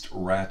least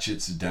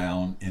ratchets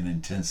down in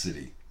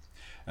intensity.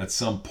 At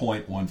some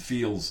point one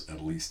feels,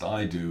 at least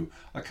I do,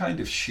 a kind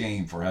of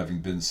shame for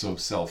having been so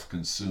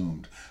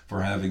self-consumed,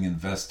 for having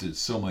invested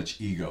so much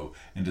ego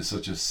into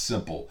such a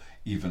simple,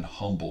 even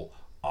humble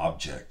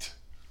object.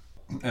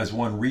 As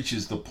one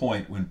reaches the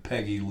point when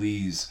Peggy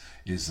Lee's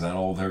 "Is That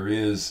All There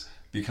Is"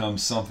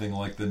 becomes something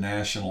like the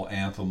national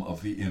anthem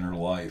of the inner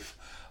life,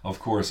 of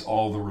course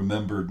all the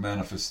remembered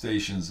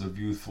manifestations of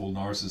youthful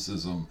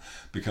narcissism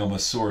become a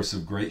source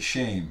of great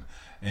shame,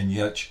 and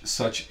yet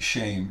such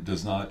shame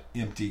does not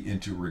empty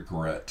into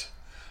regret.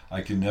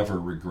 I can never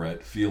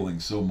regret feeling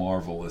so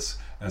marvelous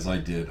as I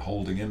did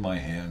holding in my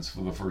hands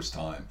for the first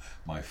time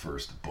my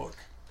first book.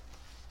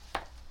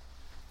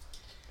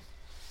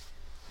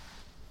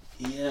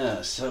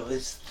 Yeah, so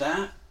it's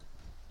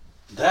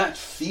that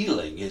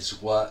feeling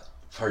is what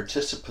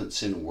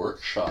participants in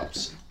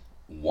workshops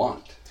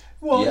want.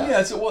 Well,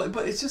 yeah,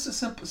 but it's just a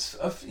simple,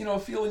 a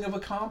feeling of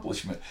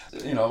accomplishment.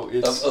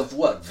 It's of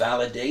what,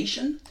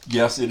 validation?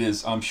 Yes, it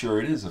is. I'm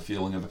sure it is a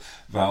feeling of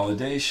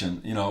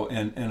validation.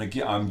 And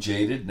again, I'm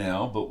jaded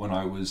now, but when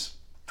I was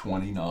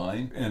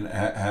 29 and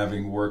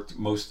having worked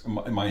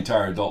my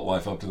entire adult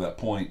life up to that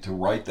point to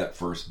write that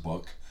first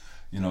book,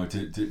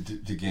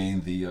 to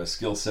gain the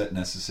skill set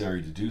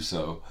necessary to do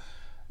so,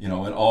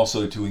 and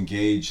also to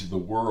engage the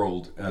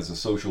world as a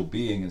social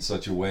being in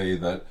such a way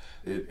that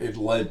it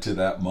led to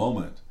that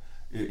moment.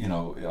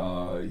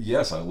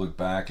 Yes, I look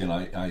back and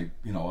I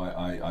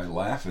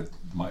laugh at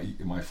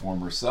my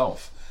former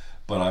self,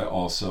 but I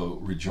also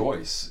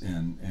rejoice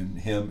in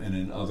him and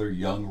in other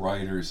young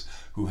writers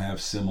who have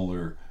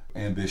similar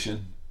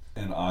ambition.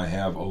 And I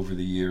have, over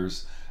the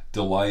years,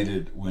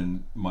 delighted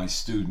when my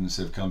students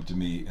have come to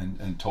me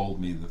and told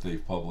me that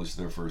they've published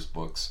their first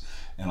books,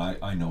 and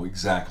I know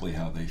exactly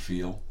how they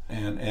feel,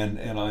 and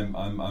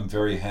I'm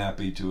very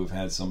happy to have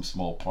had some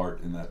small part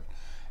in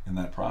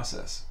that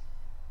process.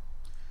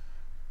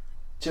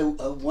 So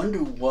I wonder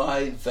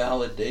why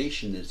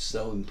validation is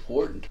so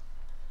important.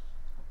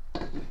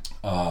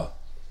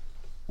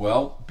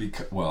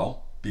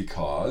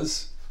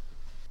 Because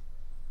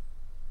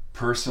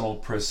personal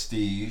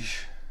prestige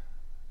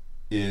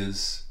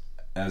is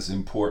as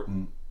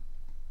important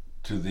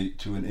to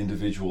an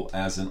individual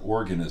as an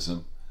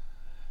organism.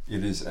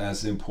 It is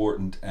as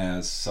important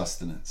as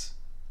sustenance.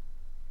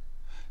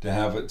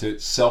 To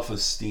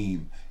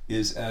self-esteem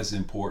is as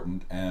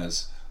important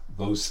as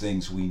those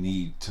things we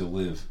need to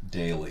live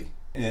daily.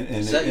 And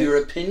is that your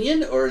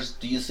opinion, or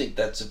do you think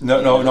that's no?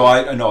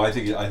 I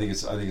think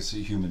it's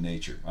human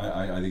nature.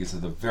 I think it's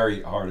at the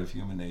very heart of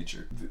human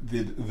nature.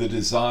 The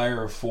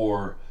desire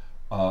for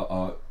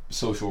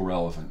social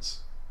relevance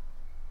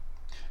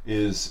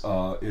is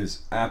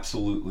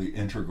absolutely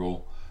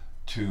integral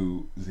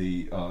to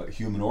the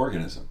human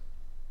organism,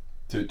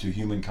 to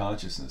human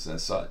consciousness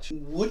as such.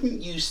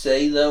 Wouldn't you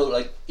say, though,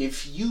 like,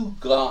 if you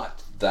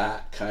got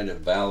that kind of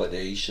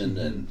validation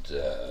and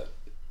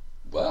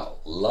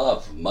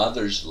love,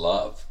 mother's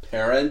love,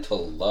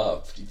 parental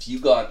love, if you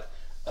got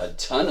a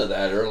ton of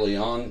that early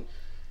on,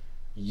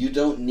 you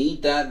don't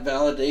need that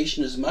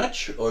validation as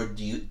much, or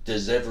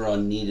does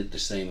everyone need it the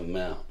same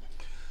amount?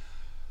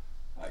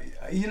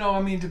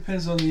 It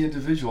depends on the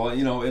individual, and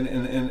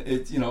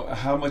it,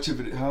 how much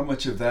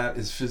of that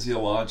is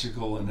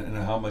physiological and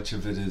how much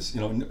of it is,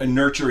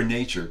 nurture and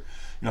nature.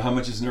 How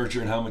much is nurture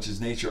and how much is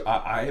nature?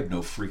 I have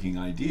no freaking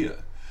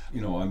idea.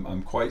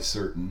 I'm quite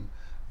certain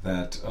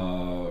that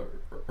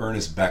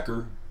Ernest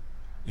Becker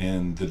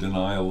in The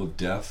Denial of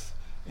Death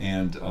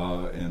and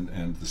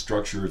The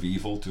Structure of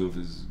Evil, two of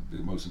his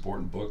most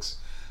important books,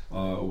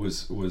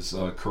 was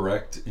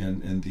correct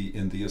in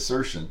the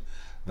assertion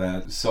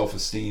that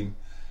self-esteem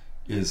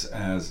is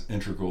as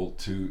integral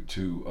to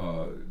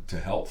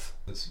health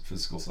as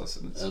physical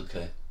sustenance.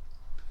 Okay.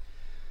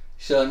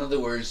 So, in other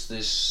words,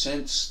 this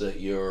sense that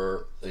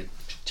you're,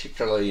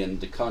 particularly in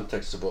the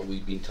context of what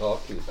we've been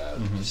talking about,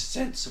 the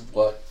sense of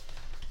what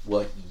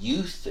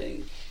you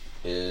think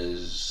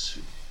is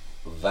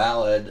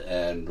valid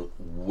and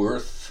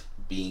worth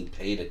being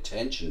paid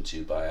attention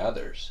to by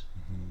others.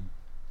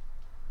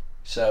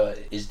 So,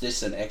 is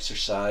this an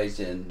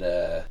exercise in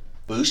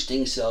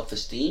boosting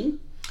self-esteem?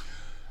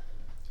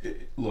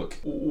 Look,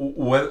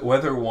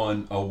 whether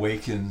one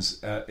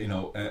awakens at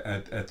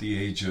the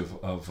age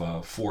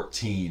of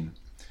 14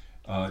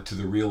 to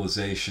the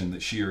realization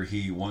that she or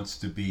he wants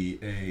to be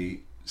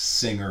a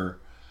singer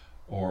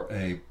or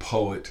a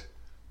poet,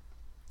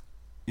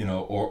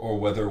 or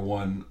whether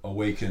one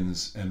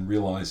awakens and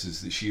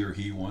realizes that she or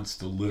he wants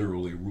to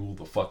literally rule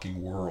the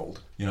fucking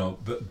world,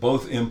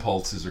 both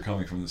impulses are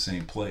coming from the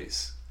same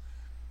place.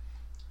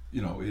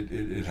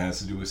 It has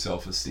to do with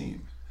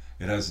self-esteem.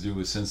 It has to do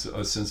with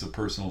a sense of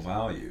personal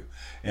value,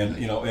 and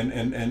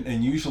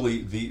and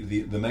usually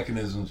the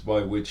mechanisms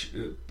by which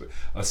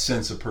a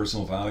sense of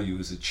personal value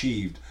is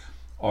achieved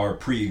are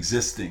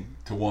pre-existing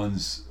to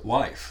one's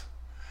life.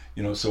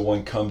 So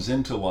one comes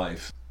into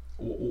life,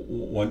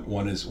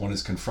 one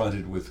is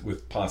confronted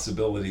with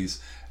possibilities,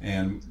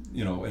 and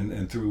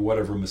and through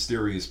whatever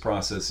mysterious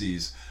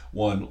processes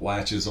one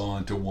latches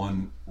on to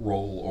one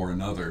role or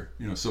another,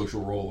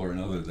 social role or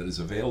another that is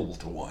available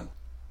to one,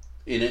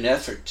 in an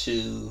effort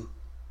to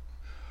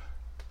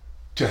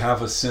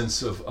have a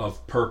sense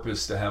of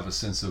purpose, to have a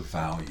sense of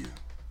value.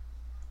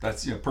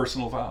 That's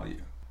personal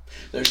value.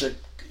 There's a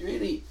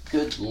really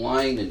good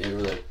line in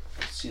here that,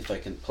 let's see if I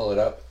can pull it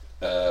up,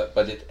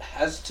 but it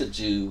has to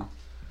do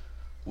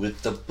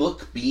with the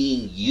book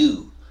being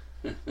you.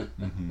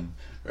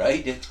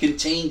 Right? It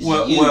contains you.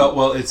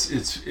 Well,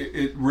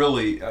 it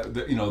really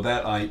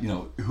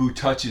who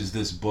touches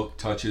this book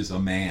touches a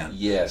man.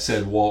 Yes.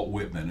 Said Walt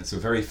Whitman. It's a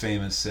very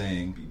famous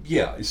saying.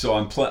 Yeah. So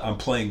I'm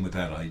playing with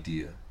that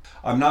idea.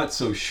 I'm not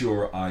so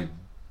sure I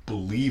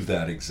believe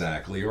that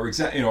exactly, or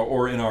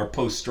in our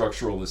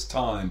post-structuralist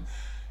time,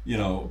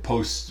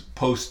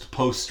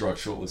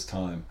 post-structuralist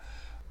time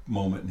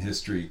moment in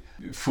history,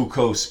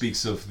 Foucault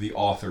speaks of the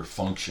author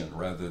function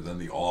rather than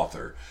the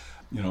author.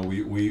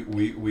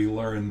 We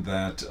learn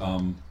that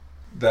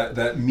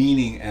that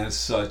meaning as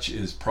such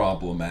is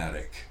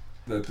problematic.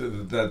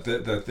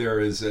 That there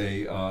is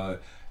a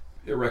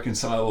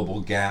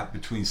irreconcilable gap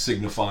between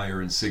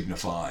signifier and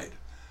signified.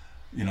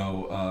 In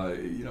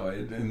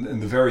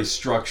the very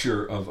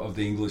structure of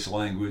the English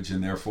language,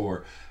 and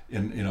therefore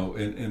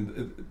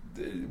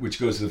which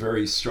goes to the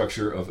very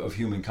structure of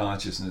human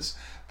consciousness,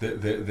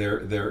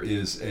 there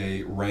is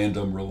a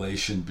random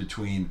relation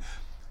between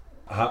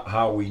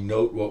how we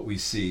note what we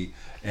see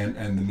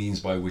and the means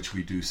by which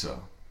we do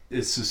so.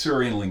 It's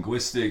Saussurean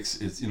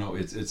linguistics.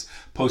 It's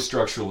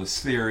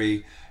post-structuralist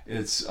theory.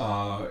 It's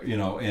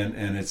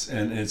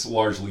it's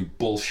largely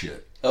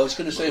bullshit. I was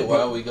going to say,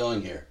 why are we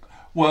going here?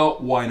 Well,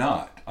 why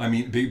not? I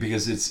mean,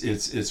 because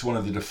it's one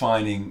of the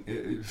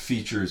defining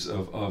features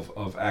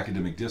of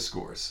academic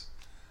discourse.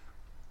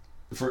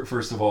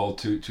 First of all,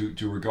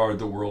 to regard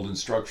the world in as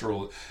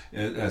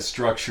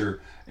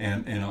structure,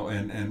 and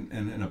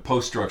in a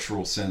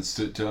post-structural sense,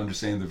 to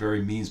understand the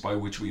very means by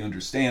which we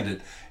understand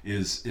it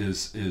is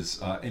there's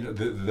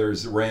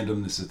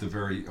randomness at the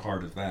very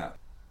heart of that.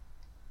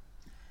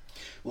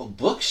 Well,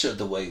 books are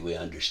the way we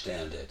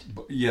understand it.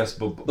 Yes,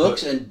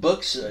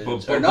 books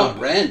are not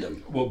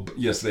random. Well,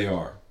 yes, they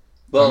are.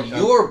 Well,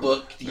 your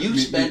book, you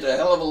spent a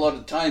hell of a lot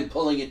of time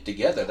pulling it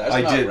together.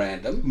 That's not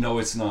random. No,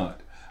 it's not.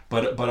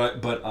 But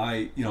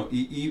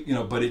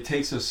it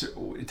takes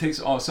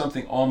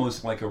something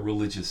almost like a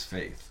religious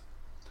faith.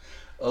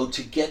 Oh, go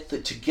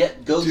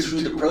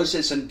through the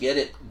process and get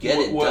it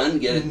done,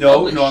 get it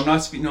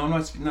published.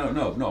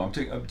 I'm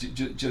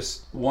taking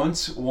just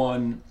once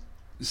one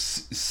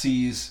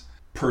sees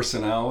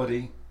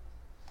personality,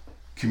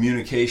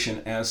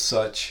 communication as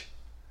such,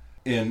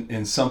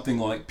 in something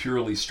like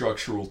purely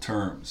structural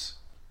terms,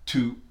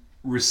 to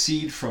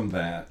recede from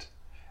that,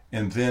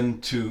 and then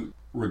to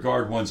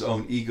regard one's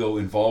own ego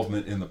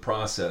involvement in the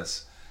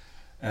process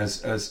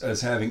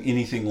as having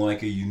anything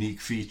like a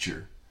unique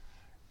feature,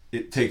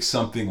 it takes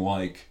something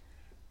like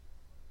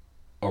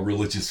a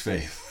religious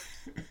faith.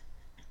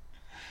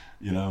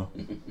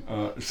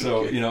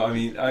 So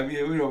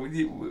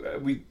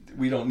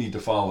we don't need to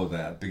follow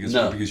that because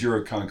you're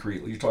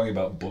you're talking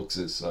about books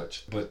as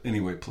such. But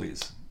anyway,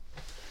 please.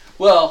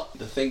 Well,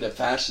 the thing that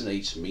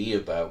fascinates me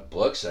about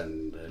books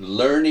and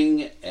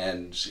learning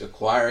and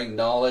acquiring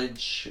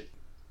knowledge,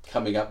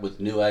 coming up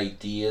with new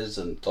ideas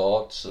and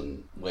thoughts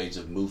and ways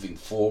of moving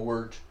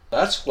forward,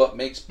 that's what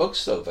makes books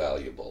so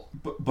valuable.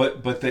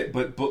 But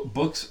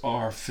books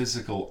are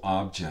physical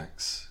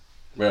objects.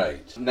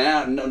 Right.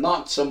 Now, no,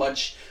 not so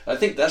much. I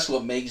think that's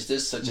what makes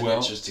this such an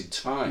interesting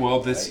time.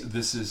 Well, right?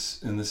 this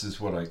is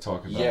what I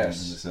talk about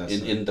yes, in this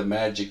essay. in the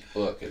magic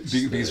book.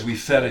 Because we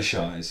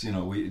fetishize,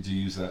 do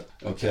you use that?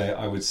 Okay,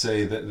 I would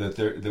say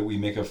that we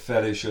make a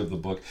fetish of the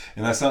book,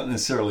 and that's not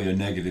necessarily a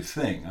negative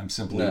thing. I'm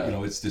simply,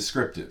 it's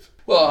descriptive.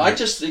 Well,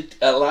 it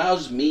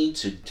allows me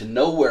to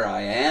know where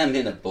I am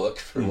in a book,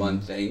 for one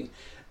thing,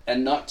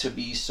 and not to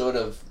be sort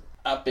of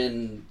up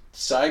in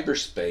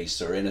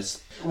cyberspace or in a...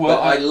 Well,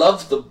 but I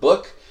love the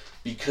book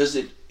because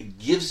it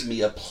gives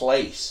me a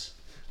place.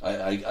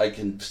 I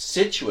can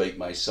situate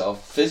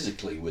myself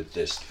physically with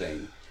this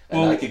thing,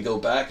 and I can go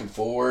back and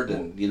forward,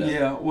 and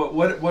Yeah.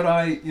 What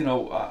I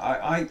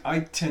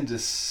tend to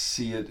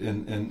see it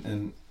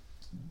in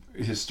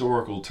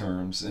historical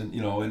terms,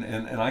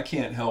 and I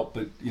can't help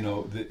but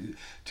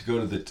to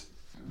go to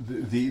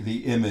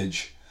the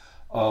image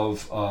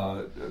of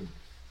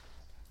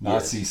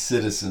Nazi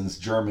citizens,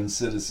 German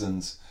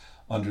citizens,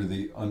 under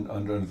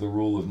the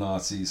rule of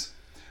Nazis,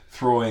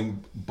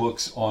 throwing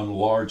books on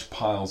large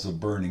piles of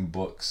burning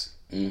books,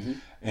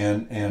 and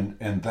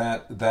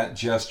that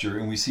gesture,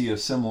 and we see a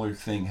similar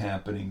thing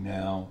happening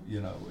now,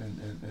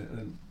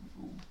 and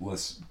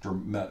less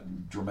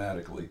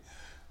dramatically,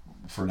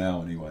 for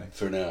now anyway.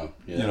 For now,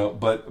 yeah.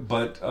 But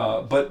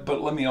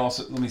let me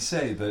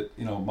say that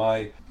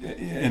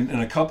in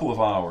a couple of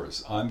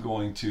hours I'm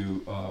going to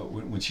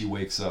when she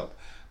wakes up.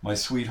 My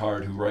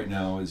sweetheart, who right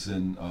now is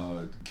in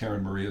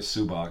Karen Maria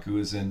Subak, who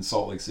is in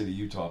Salt Lake City,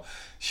 Utah,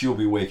 she'll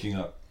be waking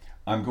up.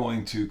 I'm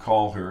going to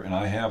call her, and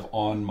I have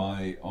on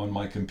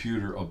my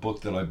computer a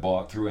book that I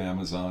bought through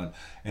Amazon,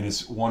 and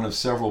it's one of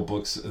several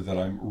books that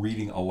I'm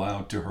reading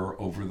aloud to her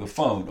over the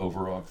phone,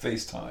 over on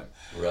FaceTime.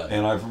 Right.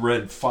 And I've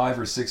read 5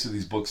 or 6 of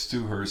these books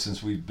to her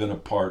since we've been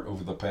apart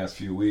over the past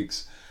few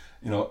weeks.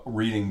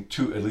 Reading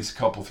at least a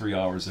couple, 3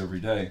 hours every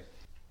day.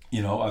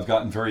 I've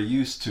gotten very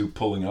used to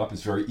pulling up.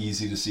 It's very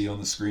easy to see on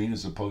the screen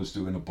as opposed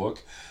to in a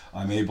book.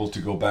 I'm able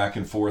to go back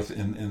and forth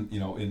in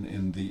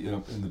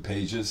the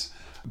pages.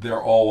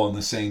 They're all on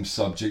the same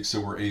subject,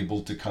 so we're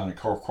able to kind of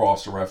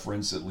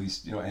cross-reference, at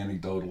least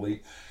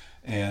anecdotally.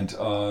 And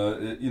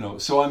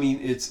so I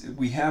mean,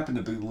 we happen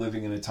to be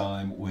living in a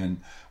time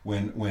when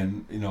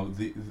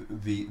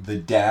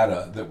the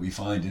data that we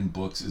find in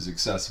books is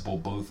accessible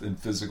both in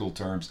physical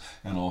terms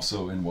and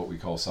also in what we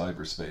call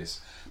cyberspace.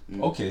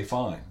 Okay,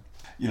 fine.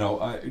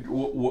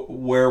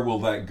 Where will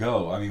that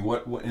go? I mean,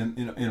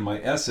 in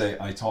my essay,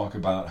 I talk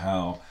about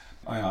how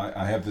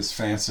I have this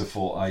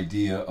fanciful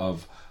idea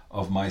of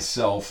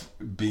myself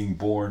being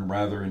born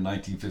rather in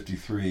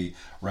 1953,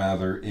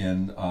 rather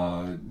in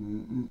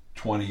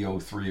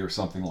 2003 or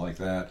something like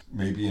that,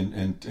 maybe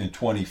in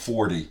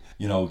 2040.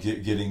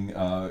 Getting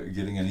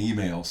an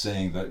email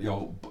saying that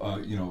you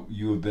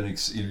have been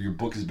your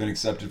book has been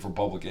accepted for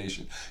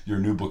publication, your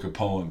new book of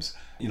poems.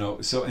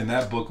 So in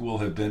that book will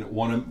have been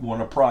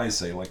won a prize,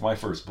 say, like my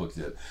first book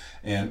did,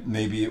 and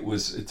maybe it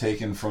was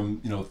taken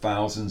from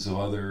thousands of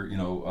other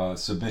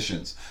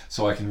submissions.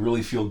 So I can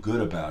really feel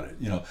good about it.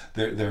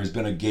 There's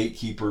been a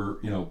gatekeeper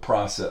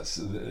process,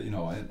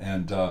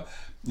 and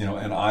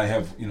I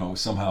have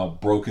somehow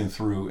broken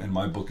through, and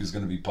my book is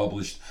going to be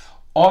published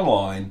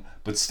online,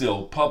 but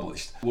still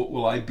published.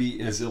 Will I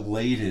be as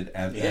elated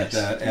at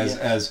that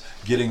as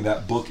getting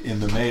that book in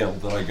the mail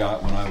that I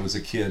got when I was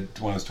a kid,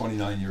 when I was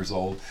 29 years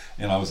old,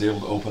 and I was able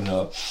to open it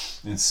up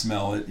and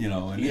smell it,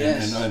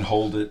 and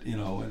hold it,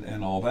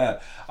 and all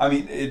that. I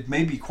mean, it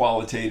may be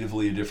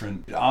qualitatively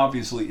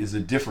obviously is a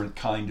different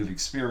kind of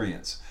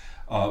experience.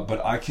 But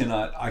I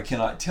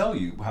cannot tell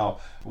you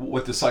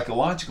what the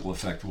psychological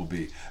effect will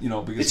be.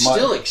 Because it's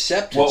still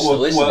acceptance,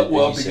 isn't it?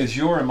 Well, because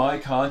your and my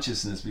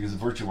consciousness, because of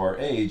virtue of our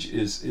age,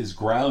 is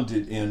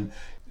grounded in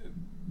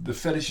the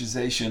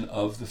fetishization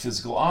of the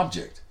physical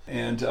object.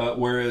 And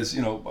whereas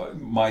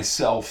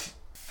myself,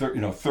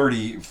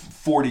 30,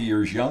 40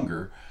 years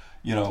younger,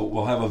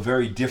 will have a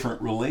very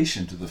different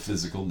relation to the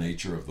physical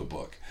nature of the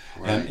book,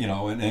 right.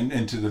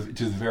 and to the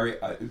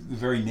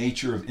very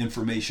nature of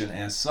information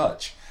as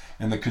such.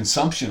 And the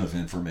consumption of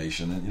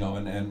information,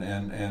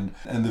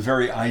 and the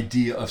very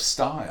idea of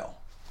style,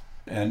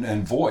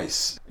 and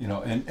voice,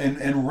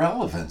 and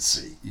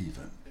relevancy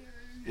even.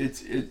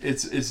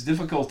 It's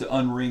difficult to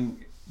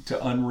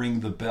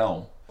unring the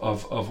bell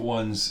of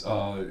one's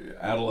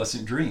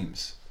adolescent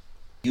dreams.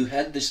 You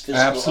had this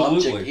physical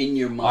object in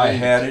your mind. I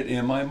had it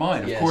in my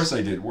mind. Of course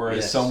I did.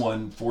 Whereas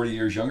someone 40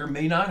 years younger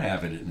may not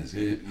have it in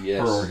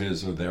her or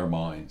his or their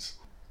minds.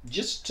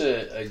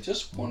 I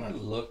just want to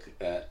look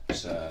at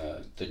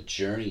the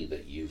journey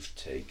that you've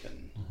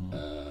taken.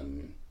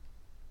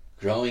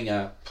 Growing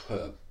up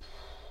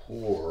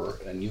poor,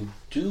 and you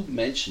do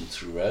mention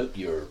throughout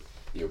your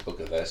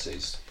book of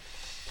essays,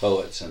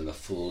 Poets and the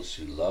Fools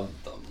Who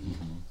Loved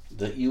Them,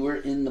 that you were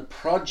in the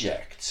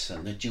projects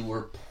and that you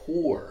were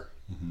poor.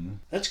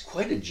 That's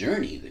quite a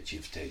journey that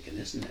you've taken,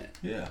 isn't it?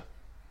 Yeah.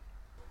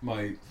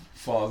 My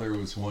father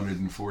was wanted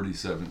in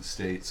 47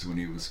 states when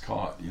he was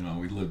caught.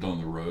 We lived on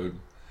the road.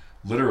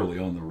 Literally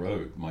on the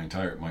road my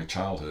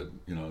childhood.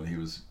 He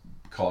was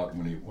caught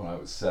when I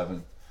was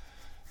 7,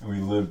 And we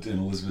lived in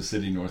Elizabeth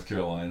City, North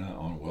Carolina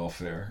on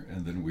welfare,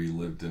 and then we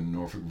lived in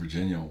Norfolk,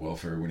 Virginia on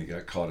welfare when he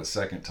got caught a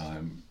second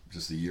time,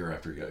 just a year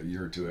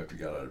or two after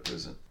he got out of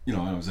prison. You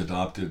know, I was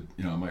adopted,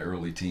 you know, in my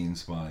early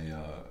teens by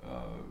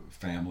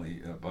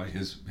family, by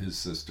his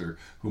sister,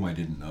 whom I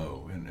didn't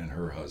know, and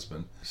her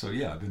husband. So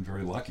yeah, I've been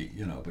very lucky,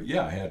 you know. But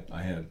yeah, I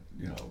had,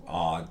 you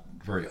know,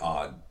 very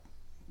odd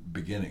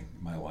beginning.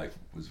 My life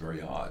was very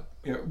odd,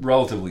 you know,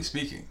 relatively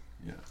speaking.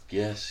 Yeah.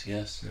 Yes.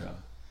 Yeah.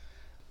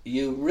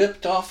 You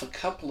ripped off a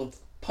couple of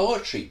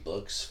poetry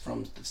books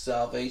from the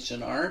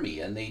Salvation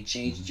Army, and they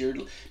changed your.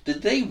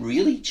 Did they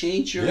really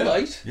change your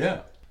life?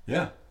 Yeah.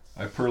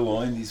 I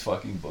purloined these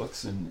fucking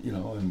books, and you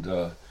know,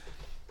 and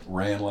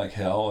ran like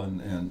hell,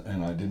 and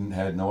I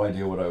had no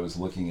idea what I was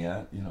looking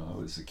at. You know, I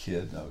was a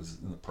kid. I was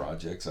in the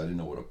projects. I didn't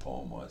know what a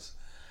poem was,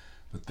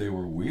 but they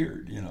were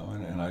weird. You know,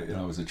 and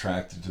I was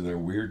attracted to their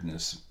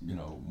weirdness. You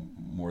know,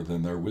 more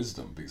than their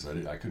wisdom, because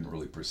I couldn't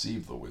really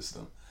perceive the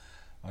wisdom.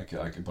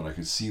 But I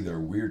could see their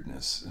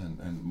weirdness,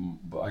 and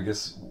I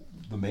guess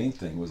the main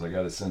thing was I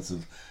got a sense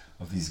of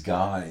these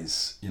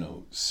guys, you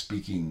know,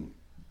 speaking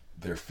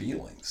their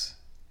feelings,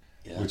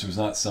 which was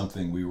not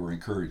something we were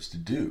encouraged to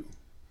do,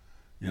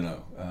 you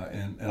know,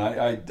 and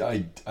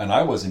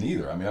I wasn't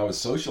either. I mean, I was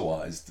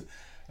socialized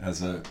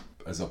as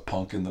a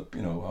punk in the,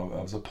 you know,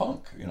 I was a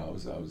punk, you know,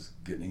 I was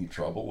getting in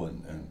trouble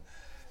and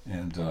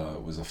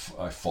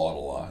I fought a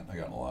lot. I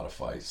got in a lot of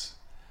fights.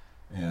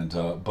 And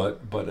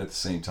but at the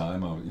same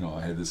time,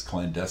 I had this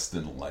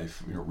clandestine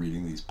life, you know,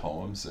 reading these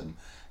poems and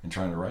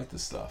trying to write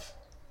this stuff.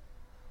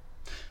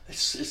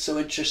 It's so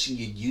interesting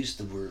you used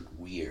the word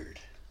weird.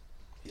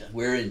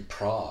 We're in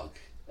Prague,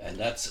 and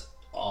that's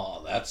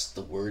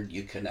the word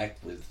you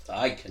connect with.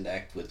 I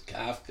connect with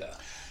Kafka.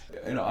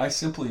 You know, I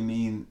simply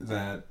mean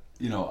that,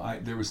 you know,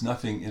 there was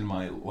nothing in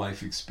my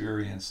life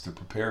experience to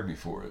prepare me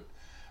for it.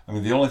 I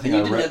mean, the only thing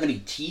and you didn't have any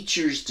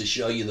teachers to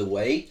show you the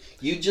way.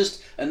 You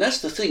just, and that's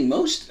the thing.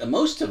 Most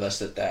of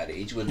us at that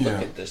age would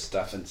look at this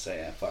stuff and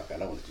say, "Fuck, I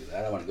don't want to do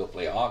that. I want to go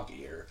play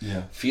hockey or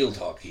field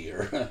hockey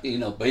or you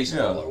know,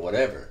 baseball or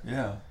whatever."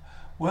 Yeah.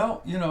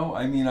 Well, you know,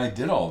 I mean, I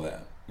did all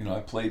that. You know, I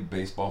played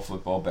baseball,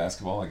 football,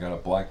 basketball. I got a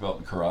black belt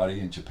in karate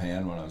in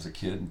Japan when I was a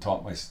kid, and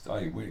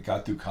I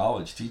got through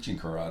college teaching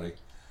karate.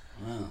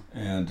 Wow.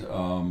 And you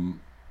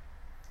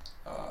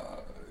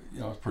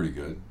know, it was pretty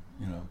good.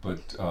 You know,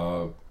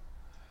 but.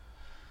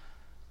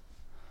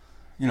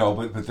 You know,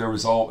 but there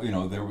was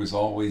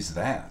always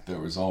that. There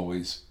was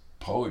always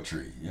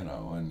poetry, you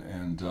know,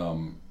 and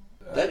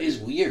that is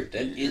weird.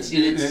 That is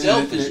in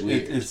itself is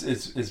weird.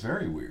 It's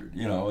very weird,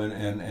 you know,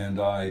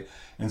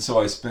 and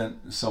so I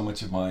spent so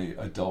much of my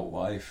adult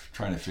life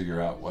trying to figure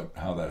out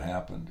how that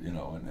happened, you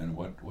know, and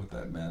what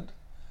that meant.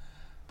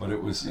 But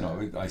it was, you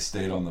know, I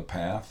stayed on the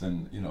path,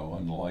 and you know,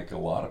 unlike a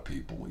lot of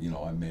people, you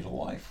know, I made a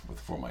life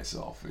for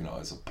myself, you know,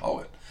 as a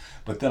poet.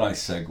 But then I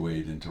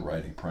segued into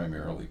writing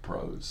primarily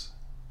prose.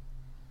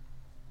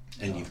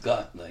 And you've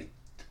got like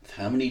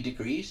how many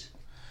degrees?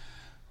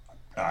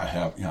 I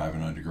have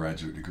an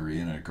undergraduate degree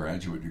and a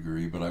graduate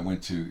degree, but I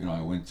was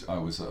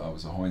a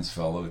Hoynes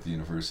Fellow at the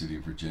University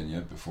of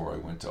Virginia before I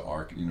went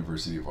to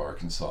University of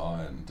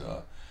Arkansas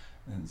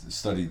and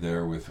studied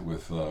there with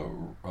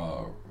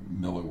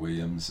Miller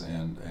Williams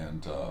and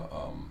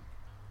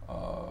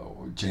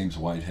James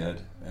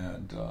Whitehead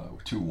and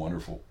two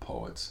wonderful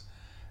poets.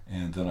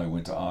 And then I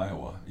went to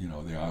Iowa, you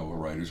know, the Iowa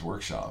Writers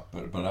Workshop.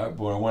 But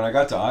when I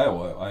got to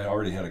Iowa, I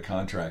already had a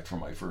contract for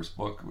my first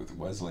book with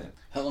Wesleyan.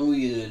 How long were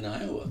you in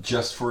Iowa?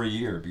 Just for a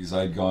year, because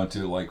I'd gone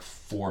to like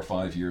 4 or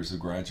 5 years of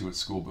graduate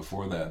school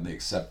before that, and they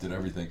accepted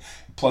everything.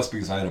 Plus,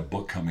 because I had a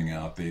book coming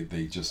out,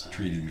 they just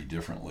treated me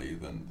differently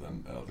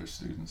than other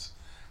students,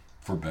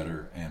 for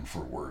better and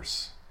for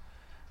worse.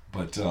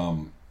 But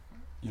you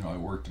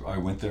know, I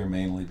went there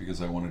mainly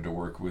because I wanted to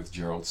work with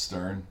Gerald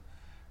Stern.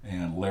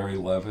 And Larry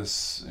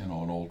Levis, you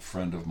know, an old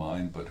friend of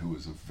mine, but who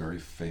was a very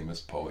famous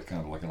poet,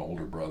 kind of like an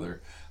older brother.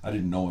 I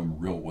didn't know him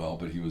real well,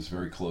 but he was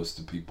very close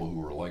to people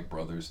who were like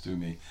brothers to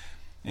me.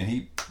 And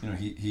he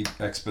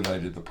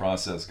expedited the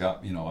process.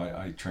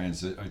 I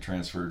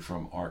transferred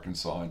from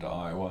Arkansas into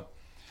Iowa.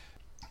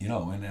 You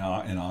know, and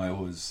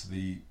Iowa is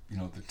the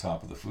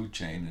top of the food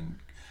chain and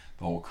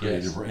the whole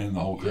creative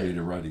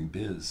writing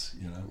biz.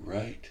 You know,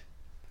 right.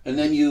 And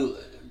then you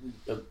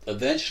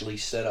eventually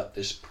set up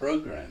this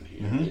program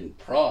here in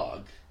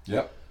Prague.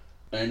 Yep.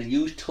 And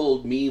you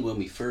told me when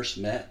we first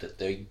met that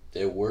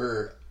there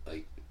were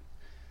like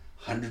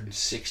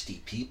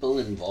 160 people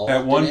involved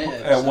at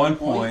one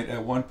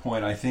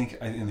point, I think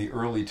in the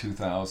early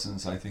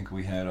 2000s, I think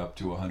we had up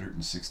to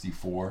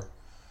 164.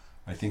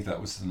 I think that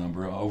was the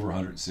number, over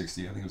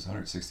 160. I think it was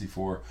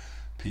 164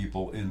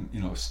 people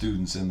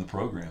students in the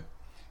program.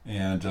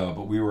 And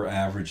but we were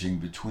averaging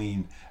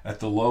between,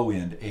 at the low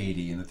end,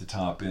 80, and at the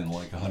top end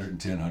like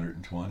 110,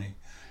 120.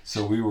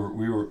 So we were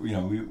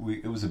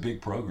it was a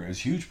big program. It was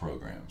huge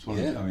programs. I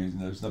mean,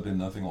 there's been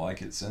nothing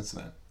like it since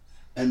then.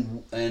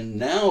 And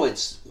now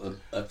it's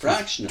a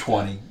fraction of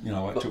 20. that. You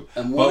know,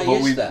 and why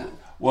is that?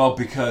 Well,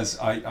 because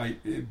I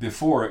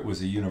before it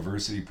was a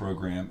university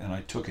program, and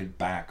I took it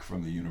back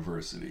from the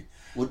university.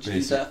 What'd you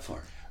do that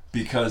for?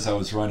 Because I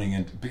was running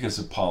in because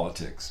of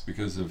politics,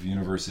 because of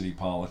university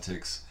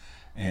politics,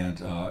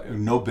 and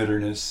no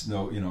bitterness,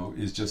 no,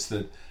 it's just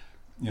that,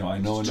 I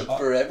know. It took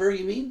forever,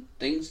 you mean?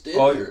 Things did?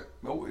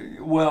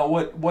 Well,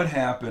 what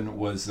happened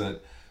was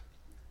that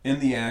in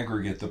the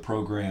aggregate, the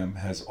program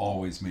has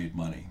always made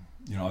money.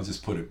 I'll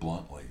just put it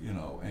bluntly,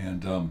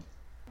 and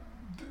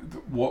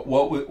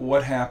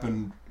what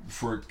happened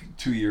for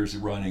 2 years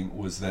running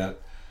was that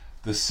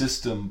the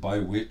system by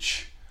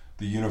which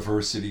the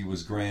university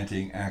was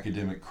granting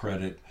academic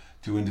credit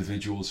to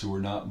individuals who were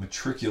not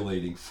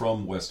matriculating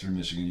from Western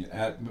Michigan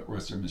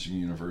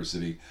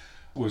University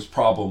was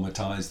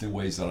problematized in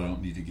ways that I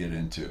don't need to get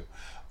into.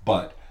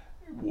 But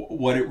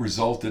what it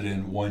resulted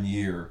in 1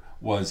 year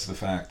was the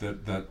fact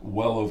that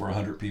well over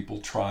 100 people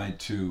tried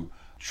to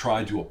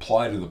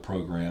apply to the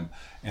program,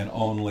 and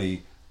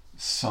only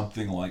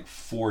something like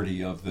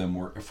 40 of them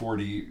were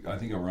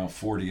around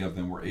 40 of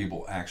them were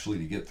able actually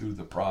to get through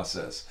the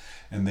process,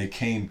 and they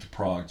came to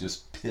Prague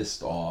just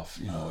pissed off,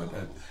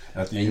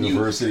 at the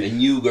university. And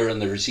you were on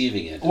the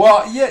receiving end.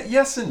 Well, yeah,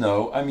 yes and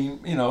no. I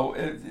mean,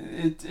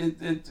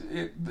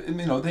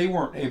 they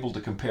weren't able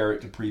to compare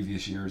it to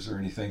previous years or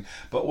anything.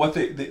 But what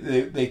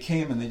they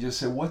came and they just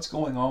said, "What's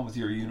going on with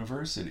your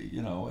university?"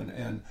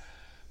 And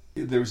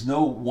there's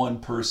no one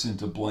person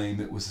to blame.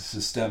 It was a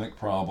systemic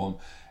problem.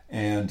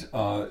 And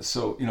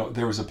so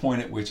there was a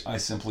point at which I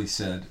simply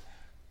said,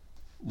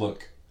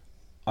 look,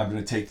 I'm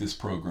going to take this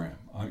program.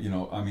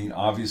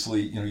 Obviously,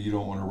 you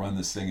don't want to run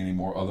this thing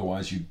anymore.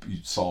 Otherwise,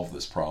 you'd solve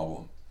this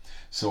problem.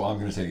 So I'm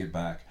going to take it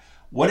back.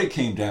 What it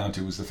came down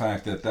to was the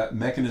fact that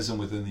mechanism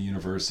within the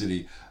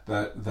university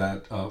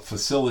that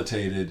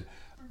facilitated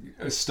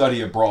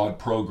study abroad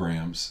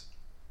programs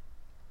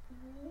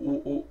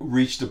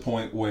reached a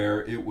point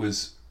where it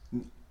was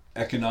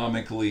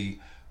economically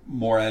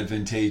more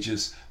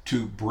advantageous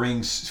to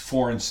bring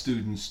foreign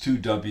students to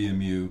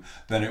WMU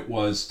than it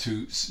was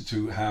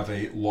to have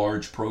a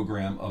large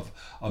program of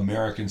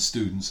American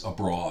students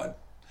abroad.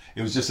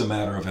 It was just a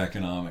matter of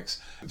economics.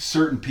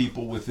 Certain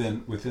people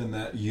within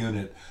that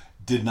unit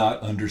did not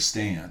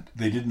understand.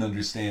 They didn't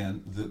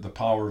understand the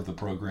power of the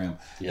program,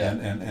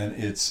 and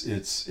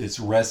its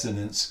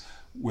resonance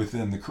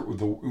within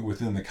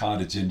the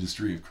cottage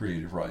industry of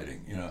creative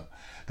writing.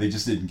 They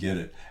just didn't get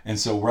it. And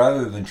so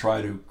rather than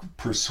try to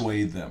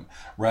persuade them,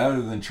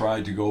 rather than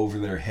try to go over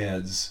their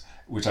heads,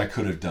 which I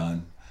could have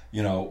done,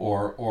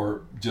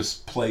 or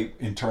just play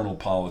internal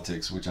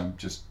politics, which I'm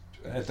just,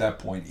 at that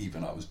point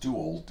even, I was too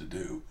old to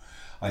do.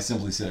 I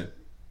simply said,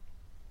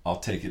 I'll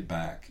take it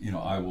back.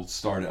 I will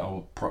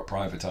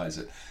privatize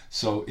it.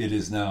 So it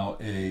is now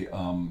a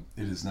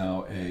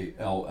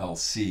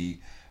LLC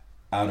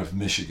out of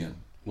Michigan.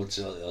 What's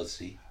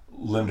LLC?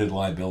 Limited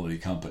liability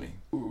company.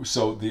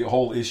 So the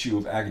whole issue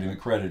of academic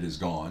credit is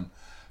gone,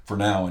 for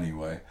now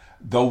anyway.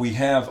 Though we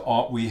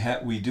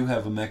do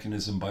have a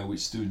mechanism by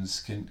which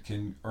students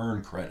can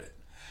earn credit,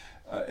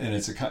 and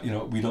it's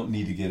we don't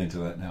need to get into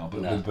that now.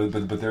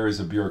 But there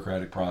is a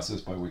bureaucratic process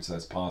by which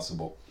that's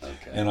possible.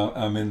 Okay. And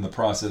I'm in the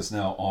process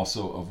now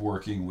also of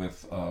working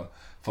with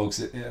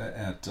folks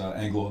at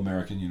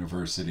Anglo-American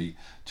University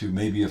to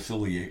maybe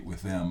affiliate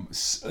with them,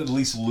 at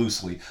least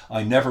loosely.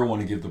 I never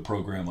want to give the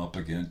program up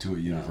again to a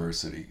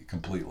university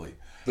completely.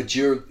 But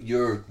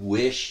your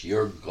wish,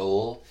 your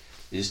goal,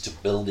 is to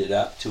build it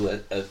up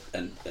to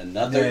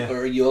another,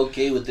 or are you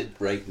okay with it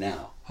right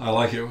now? I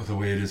like it with the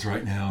way it is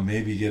right now.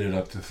 Maybe get it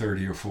up to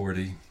 30 or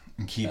 40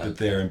 and keep it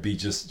there, and be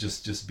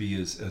just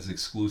be as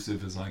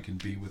exclusive as I can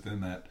be within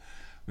that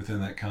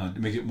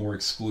make it more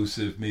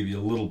exclusive, maybe a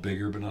little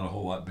bigger, but not a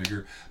whole lot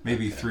bigger.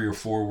 Maybe 3 or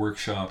 4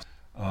 workshops.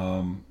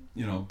 Then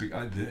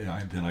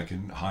I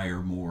can hire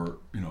more,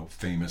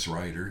 famous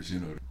writers.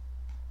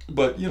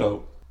 But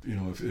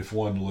if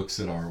one looks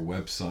at our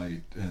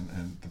website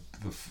and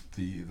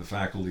the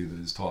faculty that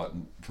is taught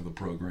for the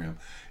program,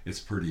 it's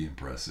pretty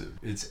impressive.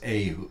 It's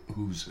a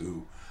who's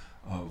who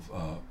of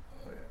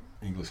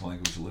English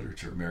language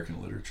literature,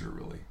 American literature,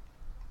 really.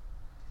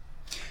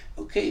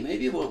 Okay,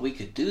 maybe what we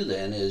could do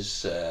then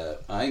is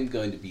I'm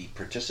going to be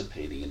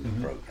participating in the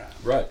program.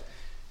 Right.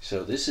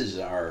 So this is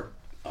our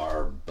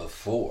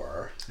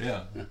before.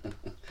 Yeah.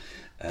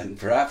 And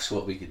perhaps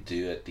what we could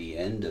do at the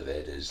end of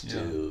it is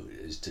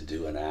to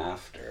do an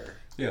after.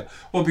 Yeah.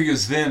 Well,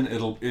 because then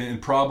it'll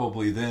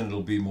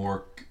be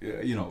more,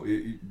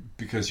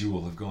 because you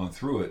will have gone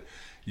through it,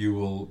 you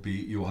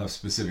will have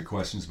specific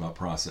questions about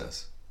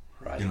process.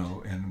 Right.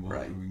 And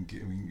we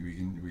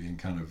can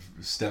kind of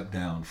step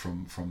down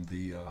from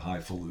the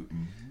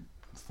highfalutin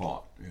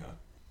thought. Yeah,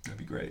 that'd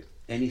be great.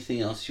 Anything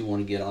else you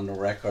want to get on the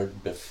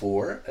record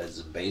before as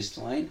a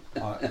baseline?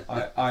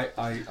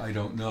 I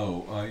don't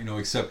know.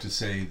 Except to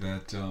say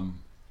that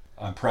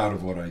I'm proud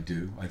of what I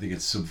do. I think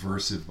it's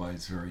subversive by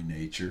its very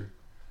nature,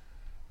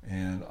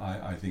 and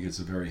I think it's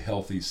a very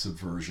healthy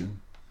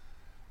subversion.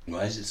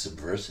 Why is it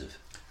subversive?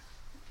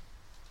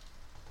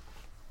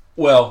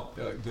 Well,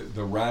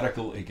 the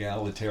radical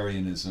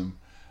egalitarianism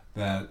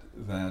that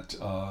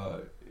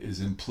is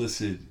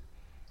implicit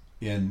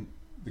in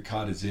the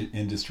cottage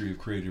industry of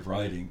creative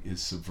writing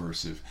is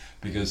subversive,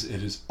 because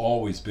it has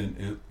always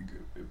been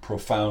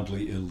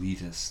profoundly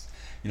elitist.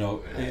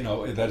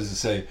 That is to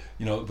say,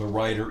 the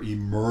writer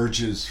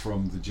emerges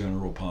from the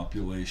general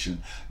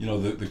population.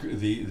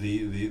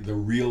 The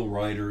real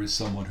writer is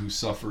someone who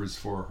suffers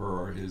for her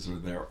or his or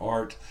their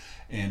art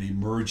and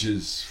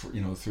emerges,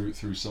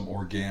 through some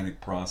organic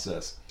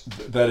process.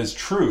 That is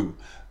true,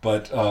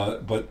 but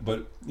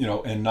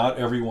and not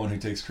everyone who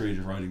takes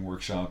creative writing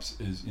workshops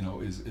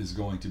is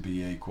going to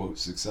be a quote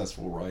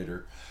successful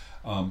writer.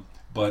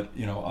 But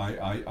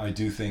I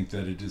do think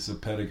that it is a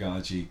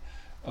pedagogy,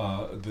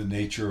 the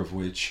nature of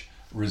which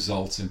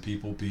results in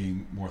people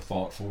being more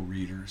thoughtful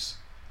readers,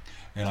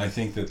 and I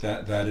think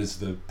that is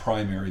the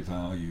primary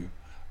value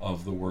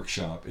of the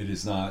workshop. It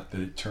is not that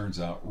it turns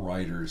out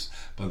writers,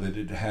 but that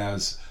it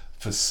has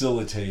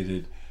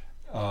facilitated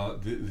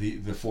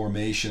the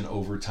formation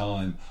over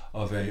time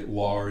of a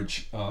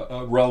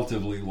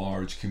relatively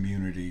large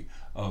community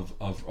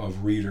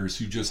of readers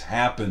who just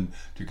happen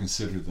to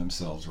consider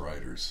themselves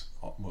writers,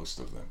 most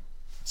of them.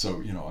 So,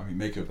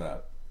 make of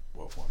that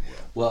what one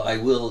will. Well, I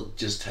will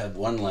just have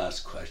one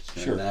last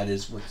question, Sure. and that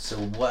is,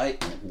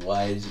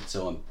 why is it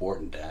so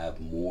important to have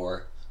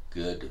more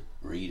good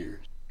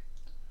readers?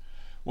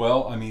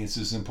 Well, it's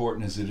as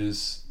important as it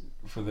is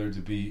for there to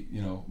be,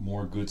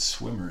 more good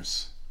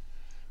swimmers.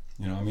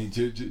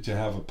 To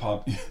have a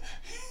pop,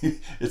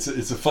 it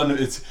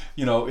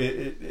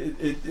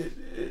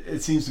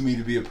seems to me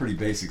to be a pretty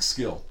basic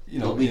skill.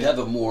 We'd have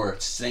a more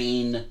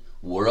sane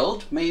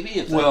world, maybe,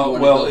 if you want to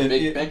go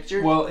big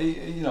picture. Well,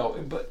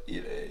 but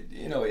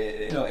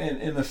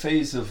in the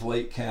phase of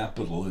late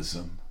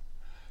capitalism,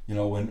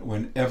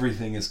 when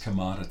everything is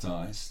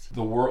commoditized,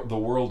 the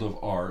world of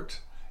art,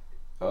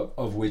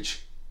 of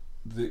which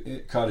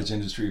the cottage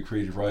industry of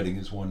creative writing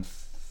is one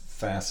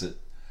facet,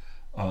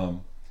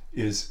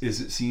 is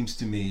it seems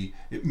to me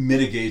it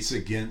mitigates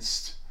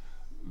against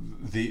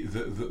the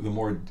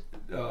more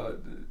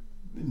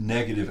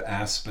negative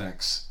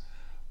aspects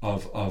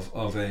of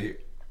a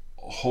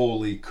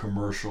wholly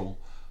commercial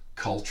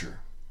culture.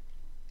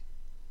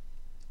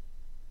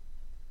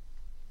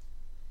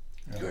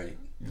 Great.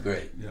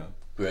 Yeah.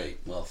 Great.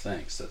 Well,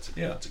 thanks. That's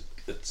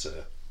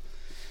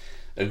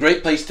a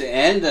great place to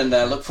end, and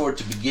I look forward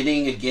to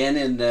beginning again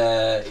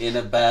in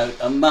about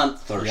a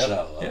month or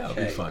so. Okay. Yeah,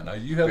 it'll be fun.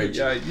 You're going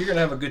to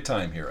have a good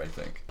time here, I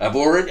think.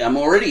 I'm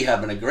already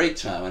having a great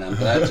time, and I'm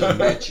glad to have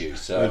met you.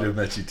 So glad to have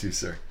met you too,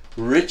 sir.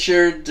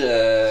 Richard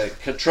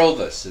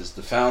Katrovas is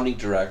the founding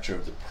director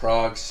of the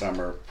Prague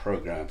Summer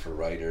Program for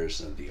Writers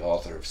and the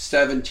author of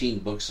 17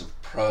 books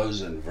of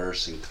prose and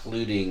verse,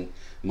 including,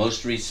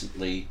 most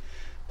recently,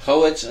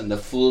 Poets and the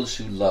Fools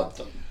Who Love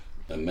Them,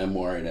 a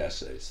memoir and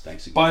essays.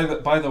 Thanks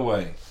again. By the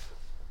way,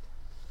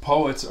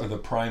 poets are the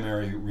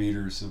primary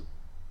readers of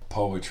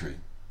poetry.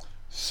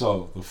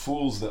 So the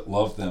fools that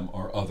love them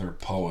are other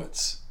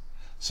poets.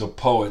 So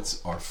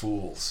poets are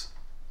fools.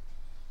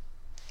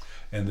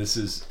 And this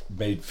is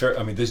made fair.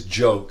 This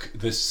joke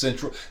is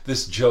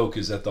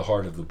at the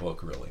heart of the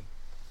book, really.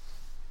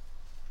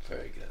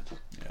 Very good.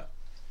 Yeah.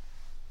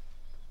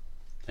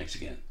 Thanks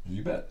again.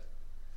 You bet.